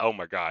 And oh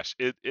my gosh,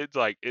 it's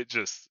like it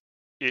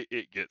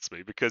gets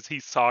me because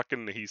he's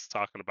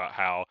talking about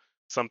how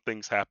some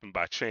things happen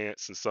by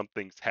chance and some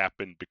things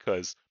happen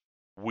because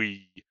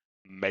we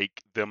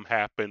make them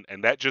happen,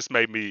 and that just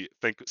made me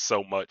think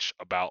so much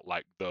about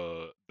like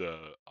the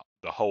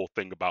whole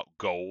thing about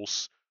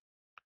goals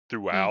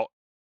mm, throughout.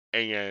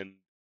 And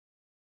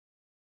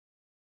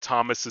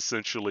Thomas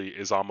essentially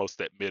is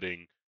almost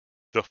admitting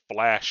the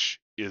Flash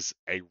is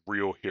a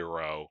real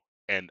hero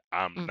and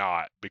I'm mm,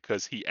 not,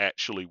 because he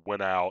actually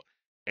went out,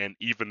 and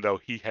even though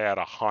he had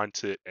a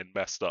haunted and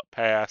messed up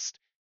past,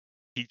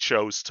 he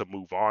chose to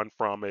move on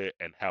from it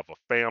and have a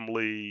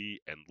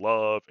family and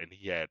love, and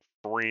he had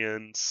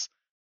friends.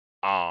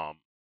 Um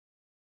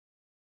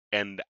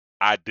and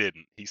I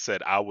didn't. He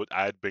said I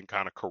had been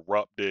kind of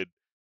corrupted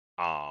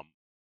um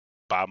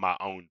by my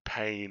own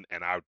pain,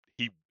 and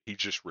he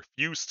just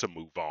refused to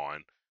move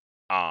on.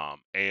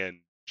 And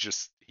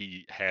just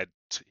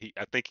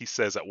I think he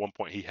says at one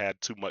point he had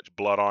too much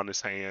blood on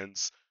his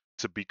hands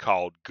to be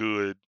called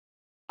good,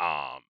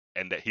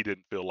 and that he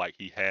didn't feel like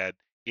he had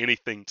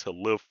anything to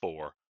live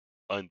for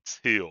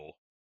until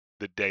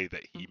the day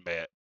that mm. he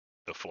met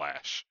the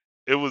Flash.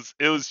 It was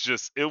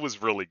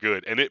really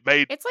good, and it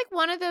made It's like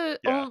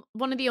yeah.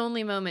 one of the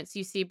only moments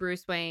you see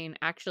Bruce Wayne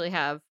actually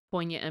have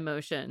poignant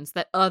emotions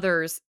that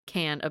others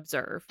can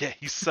observe. Yeah,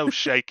 he's so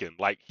shaken.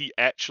 Like he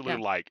actually Yeah.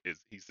 like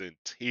he's in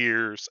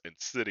tears and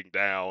sitting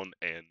down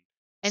and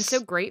And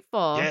so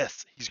grateful.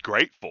 yes, he's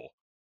grateful.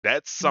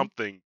 That's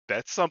Mhm.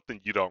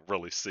 something you don't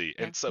really see.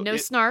 Yeah. And so No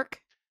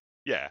snark.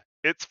 yeah,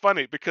 it's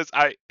funny because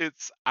I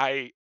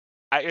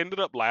ended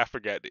up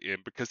laughing at the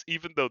end because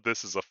even though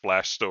this is a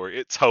Flash story,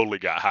 it totally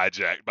got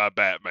hijacked by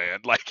Batman.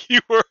 Like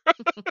you were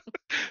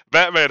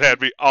Batman had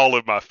me all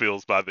in my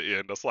feels by the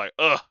end. I was like,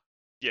 ugh,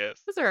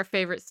 yes, Those are our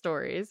favorite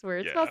stories where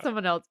it's about yeah.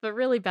 someone else, but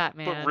really But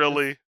Batman was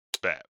really,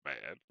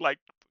 Batman. Like,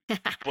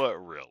 but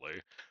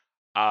really.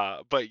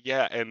 But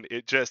yeah, and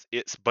it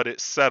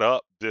set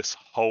up this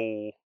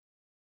whole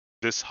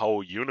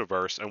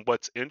universe. And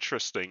what's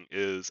interesting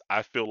is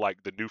I feel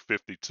like the New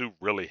 52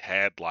 really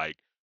had like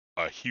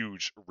a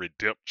huge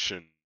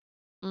redemption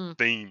mm,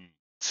 theme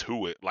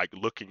to it, like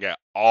looking at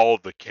all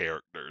the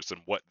characters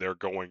and what they're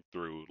going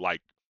through,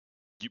 like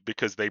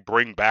because they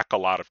bring back a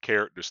lot of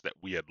characters that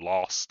we had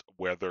lost,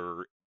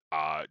 whether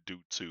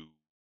due to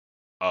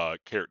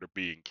character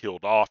being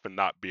killed off and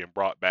not being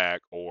brought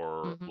back,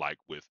 or mhm. like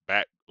with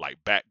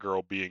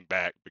Batgirl being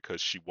back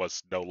because she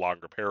was no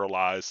longer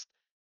paralyzed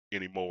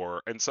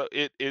anymore. And so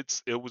it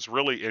was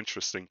really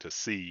interesting to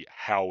see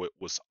how it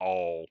was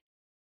Yeah.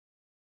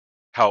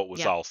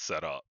 all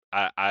set up.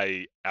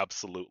 I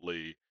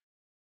absolutely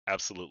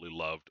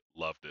loved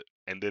it.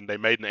 And then they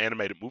made an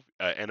animated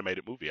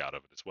movie out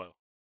of it as well.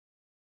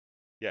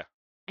 Yeah.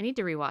 I need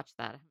to rewatch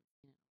that.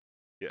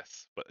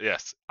 Yes. But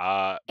yes.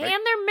 Make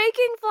And they're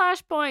making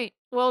Flashpoint.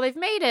 Well, they've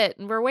made it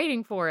and we're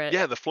waiting for it.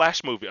 Yeah, the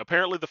Flash movie.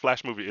 Apparently, the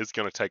Flash movie is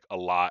going to take a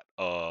lot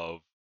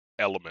of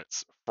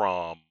elements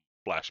from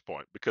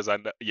Flashpoint, because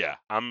yeah,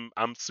 I'm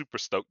super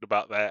stoked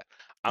about that.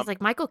 Cuz I'm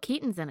like Michael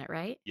Keaton's in it,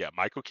 right? Yeah,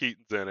 Michael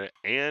Keaton's in it,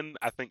 and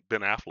I think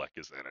Ben Affleck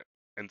is in it.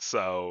 And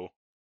so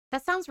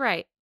That sounds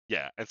right.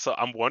 yeah, and so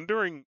I'm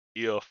wondering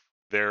if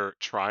they're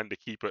trying to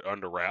keep it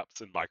under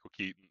wraps and Michael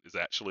Keaton is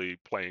actually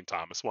playing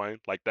Thomas Wayne.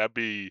 Like that'd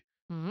be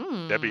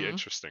Mm.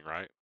 interesting,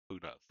 right? Who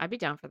knows, I'd be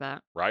down for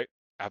that. right?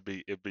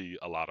 It'd be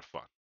a lot of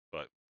fun,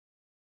 but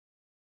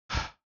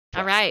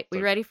All yes, right, we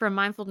so ready for a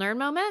mindful nerd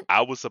moment?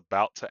 I was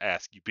about to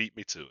ask. You beat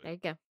me to it. There you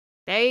go.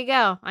 There you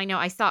go. I know.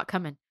 I saw it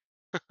coming.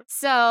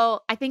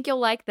 So I think you'll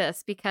like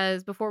this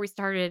because before we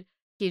started,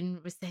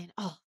 Keaton was saying,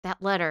 "Oh,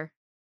 that letter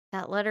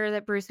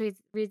that Bruce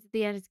reads at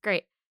the end is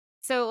great."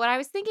 So what I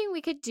was thinking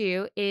we could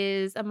do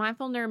is a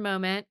mindful nerd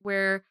moment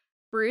where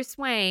Bruce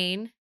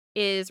Wayne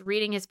is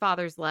reading his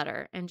father's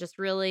letter and just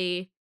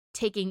really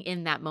taking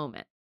in that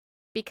moment,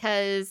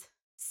 because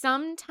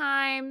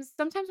sometimes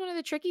one of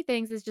the tricky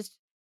things is just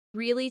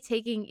really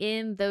taking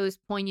in those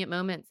poignant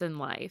moments in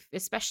life,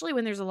 especially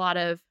when there's a lot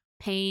of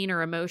pain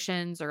or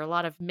emotions or a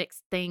lot of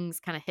mixed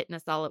things kind of hitting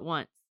us all at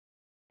once.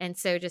 And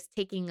so just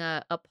taking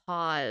a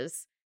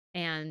pause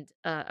and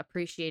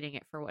appreciating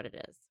it for what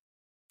it is.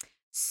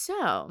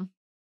 So,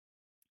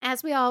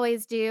 as we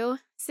always do,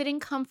 sitting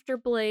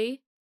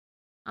comfortably,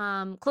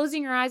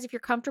 closing your eyes if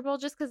you're comfortable,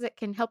 just because it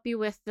can help you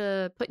with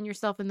the putting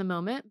yourself in the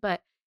moment.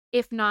 But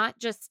if not,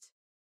 just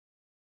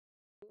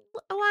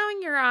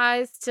allowing your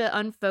eyes to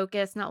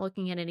unfocus, not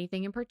looking at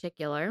anything in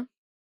particular,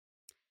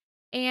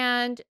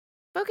 and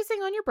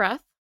focusing on your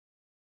breath,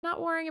 not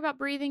worrying about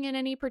breathing in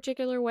any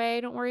particular way.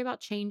 Don't worry about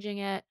changing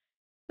it,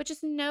 but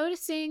just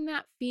noticing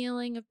that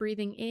feeling of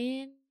breathing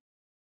in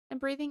and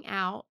breathing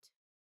out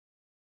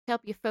to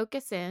help you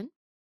focus in.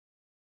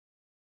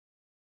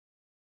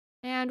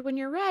 And when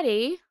you're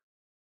ready,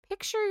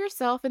 picture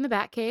yourself in the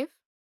Batcave,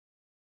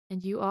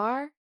 and you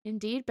are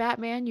indeed,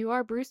 Batman, you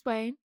are Bruce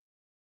Wayne.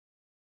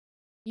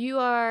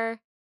 You're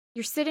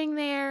sitting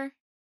there.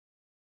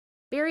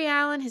 Barry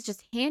Allen has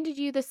just handed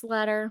you this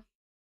letter,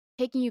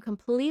 taking you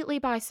completely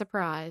by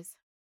surprise.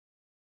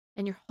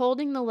 And you're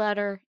holding the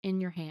letter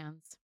in your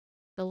hands.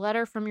 The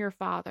letter from your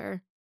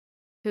father,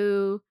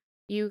 who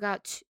you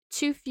got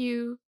too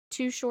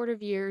short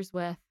of years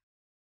with.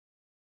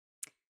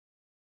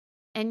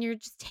 And you're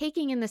just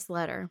taking in this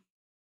letter,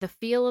 the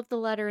feel of the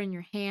letter in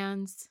your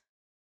hands,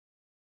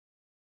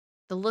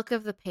 the look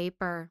of the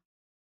paper,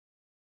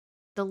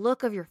 the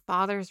look of your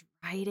father's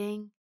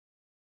writing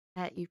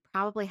that you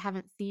probably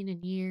haven't seen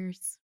in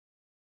years.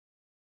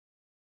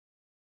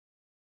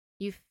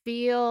 You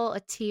feel a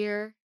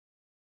tear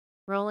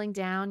rolling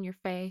down your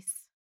face.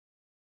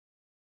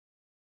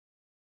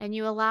 And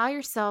you allow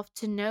yourself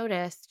to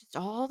notice just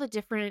all the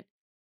different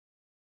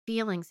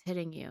feelings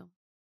hitting you.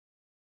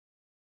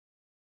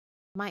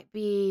 Might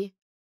be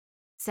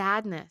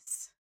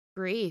sadness,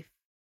 grief,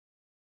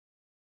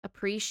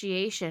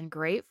 appreciation,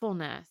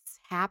 gratefulness,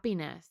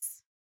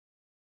 happiness,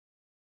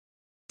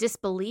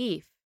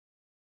 disbelief.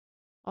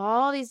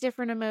 All these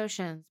different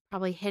emotions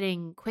probably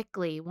hitting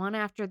quickly, one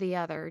after the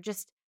other,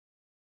 just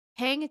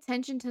paying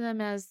attention to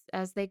them as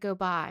they go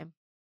by.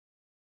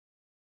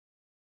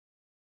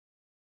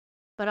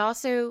 But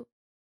also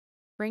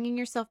bringing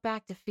yourself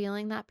back to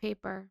feeling that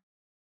paper,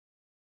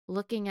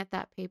 looking at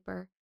that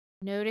paper,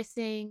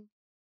 noticing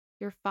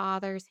your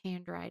father's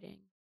handwriting.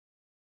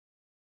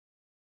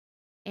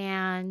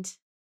 And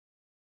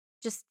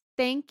just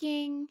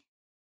thanking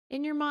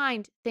in your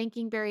mind,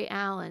 thanking Barry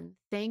Allen,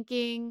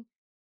 thanking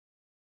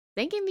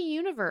the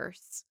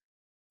universe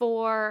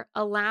for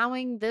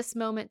allowing this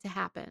moment to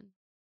happen,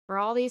 for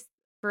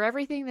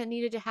everything that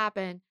needed to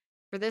happen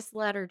for this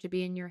letter to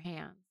be in your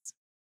hands,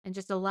 and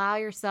just allow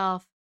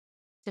yourself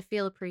to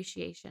feel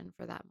appreciation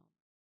for that moment.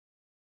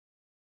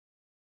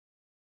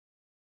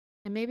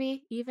 And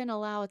maybe even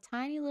allow a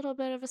tiny little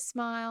bit of a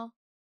smile,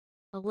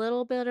 a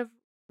little bit of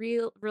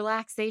real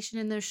relaxation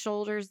in those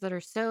shoulders that are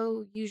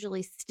so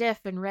usually stiff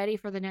and ready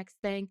for the next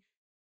thing,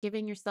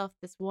 giving yourself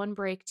this one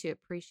break to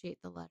appreciate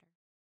the letter.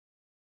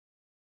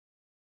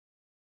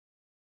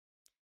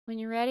 When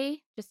you're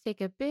ready, just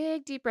take a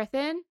big deep breath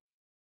in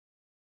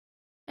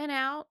and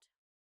out.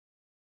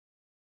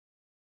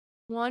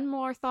 One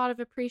more thought of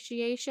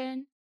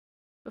appreciation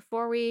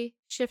before we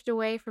shift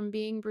away from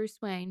being Bruce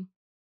Wayne.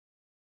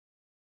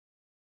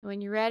 When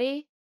you're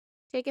ready,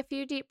 take a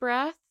few deep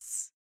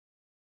breaths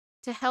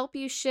to help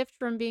you shift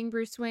from being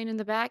Bruce Wayne in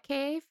the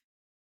Batcave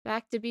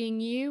back to being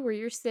you where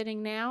you're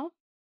sitting now.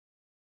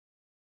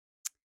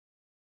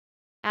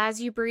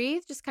 As you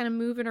breathe, just kind of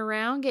moving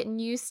around, getting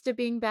used to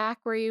being back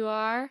where you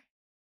are.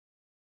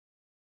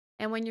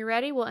 And when you're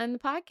ready, we'll end the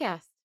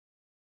podcast.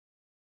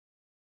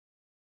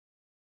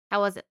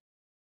 How was it?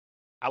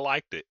 I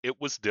liked it.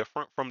 It was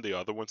different from the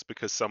other ones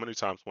because so many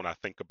times when I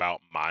think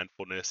about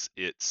mindfulness,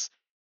 it's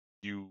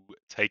you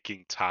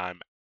taking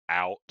time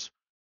out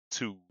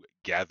to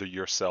gather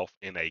yourself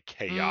in a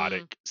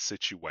chaotic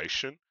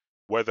situation.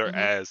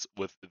 Whereas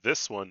with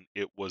this one,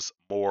 it was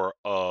more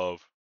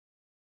of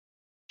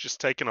just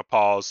taking a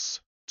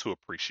pause to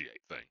appreciate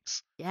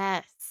things.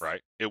 Yes.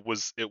 Right? It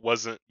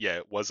wasn't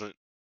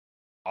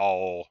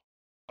all,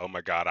 oh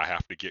my God, I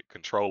have to get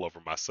control over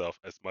myself,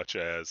 as much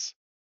as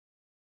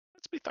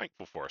let's be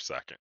thankful for a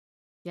second.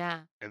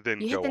 Yeah. And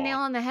then You hit go the nail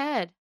on. on the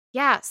head.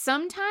 Yeah.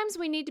 Sometimes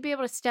we need to be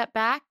able to step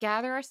back,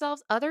 gather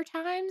ourselves. Other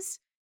times,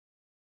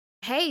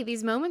 hey,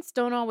 these moments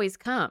don't always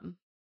come.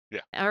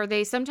 Yeah. Or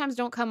they sometimes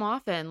don't come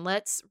often.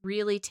 Let's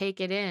really take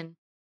it in.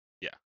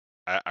 Yeah.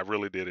 I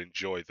really did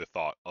enjoy the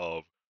thought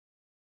of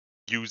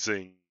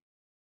using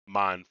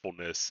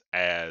mindfulness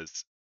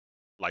as,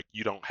 like,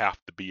 you don't have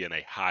to be in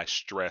a high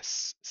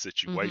stress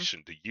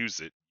situation to use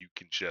it. You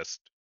can just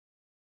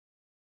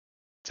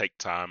take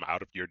time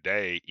out of your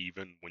day,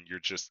 even when you're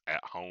just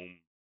at home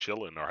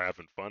chilling or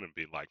having fun, and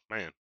be like,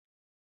 man,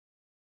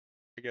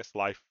 I guess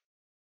life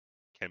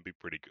can be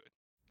pretty good.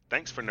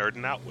 Thanks for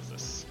nerding out with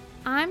us.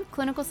 I'm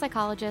clinical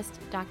psychologist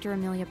Dr.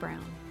 Amelia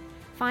Brown.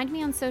 Find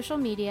me on social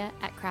media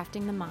at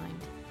Crafting the Mind.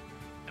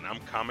 And I'm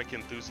comic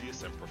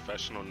enthusiast and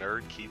professional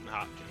nerd Keaton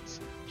Hopkins.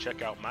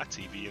 Check out my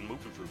TV and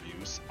movie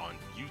reviews on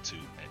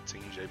YouTube at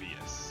Team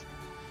JBS.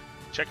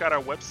 Check out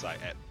our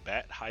website at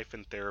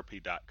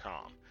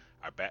bat-therapy.com,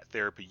 our Bat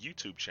Therapy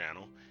YouTube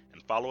channel,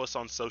 and follow us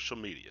on social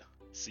media.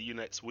 See you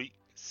next week,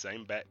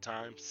 same bat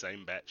time,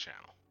 same bat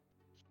channel.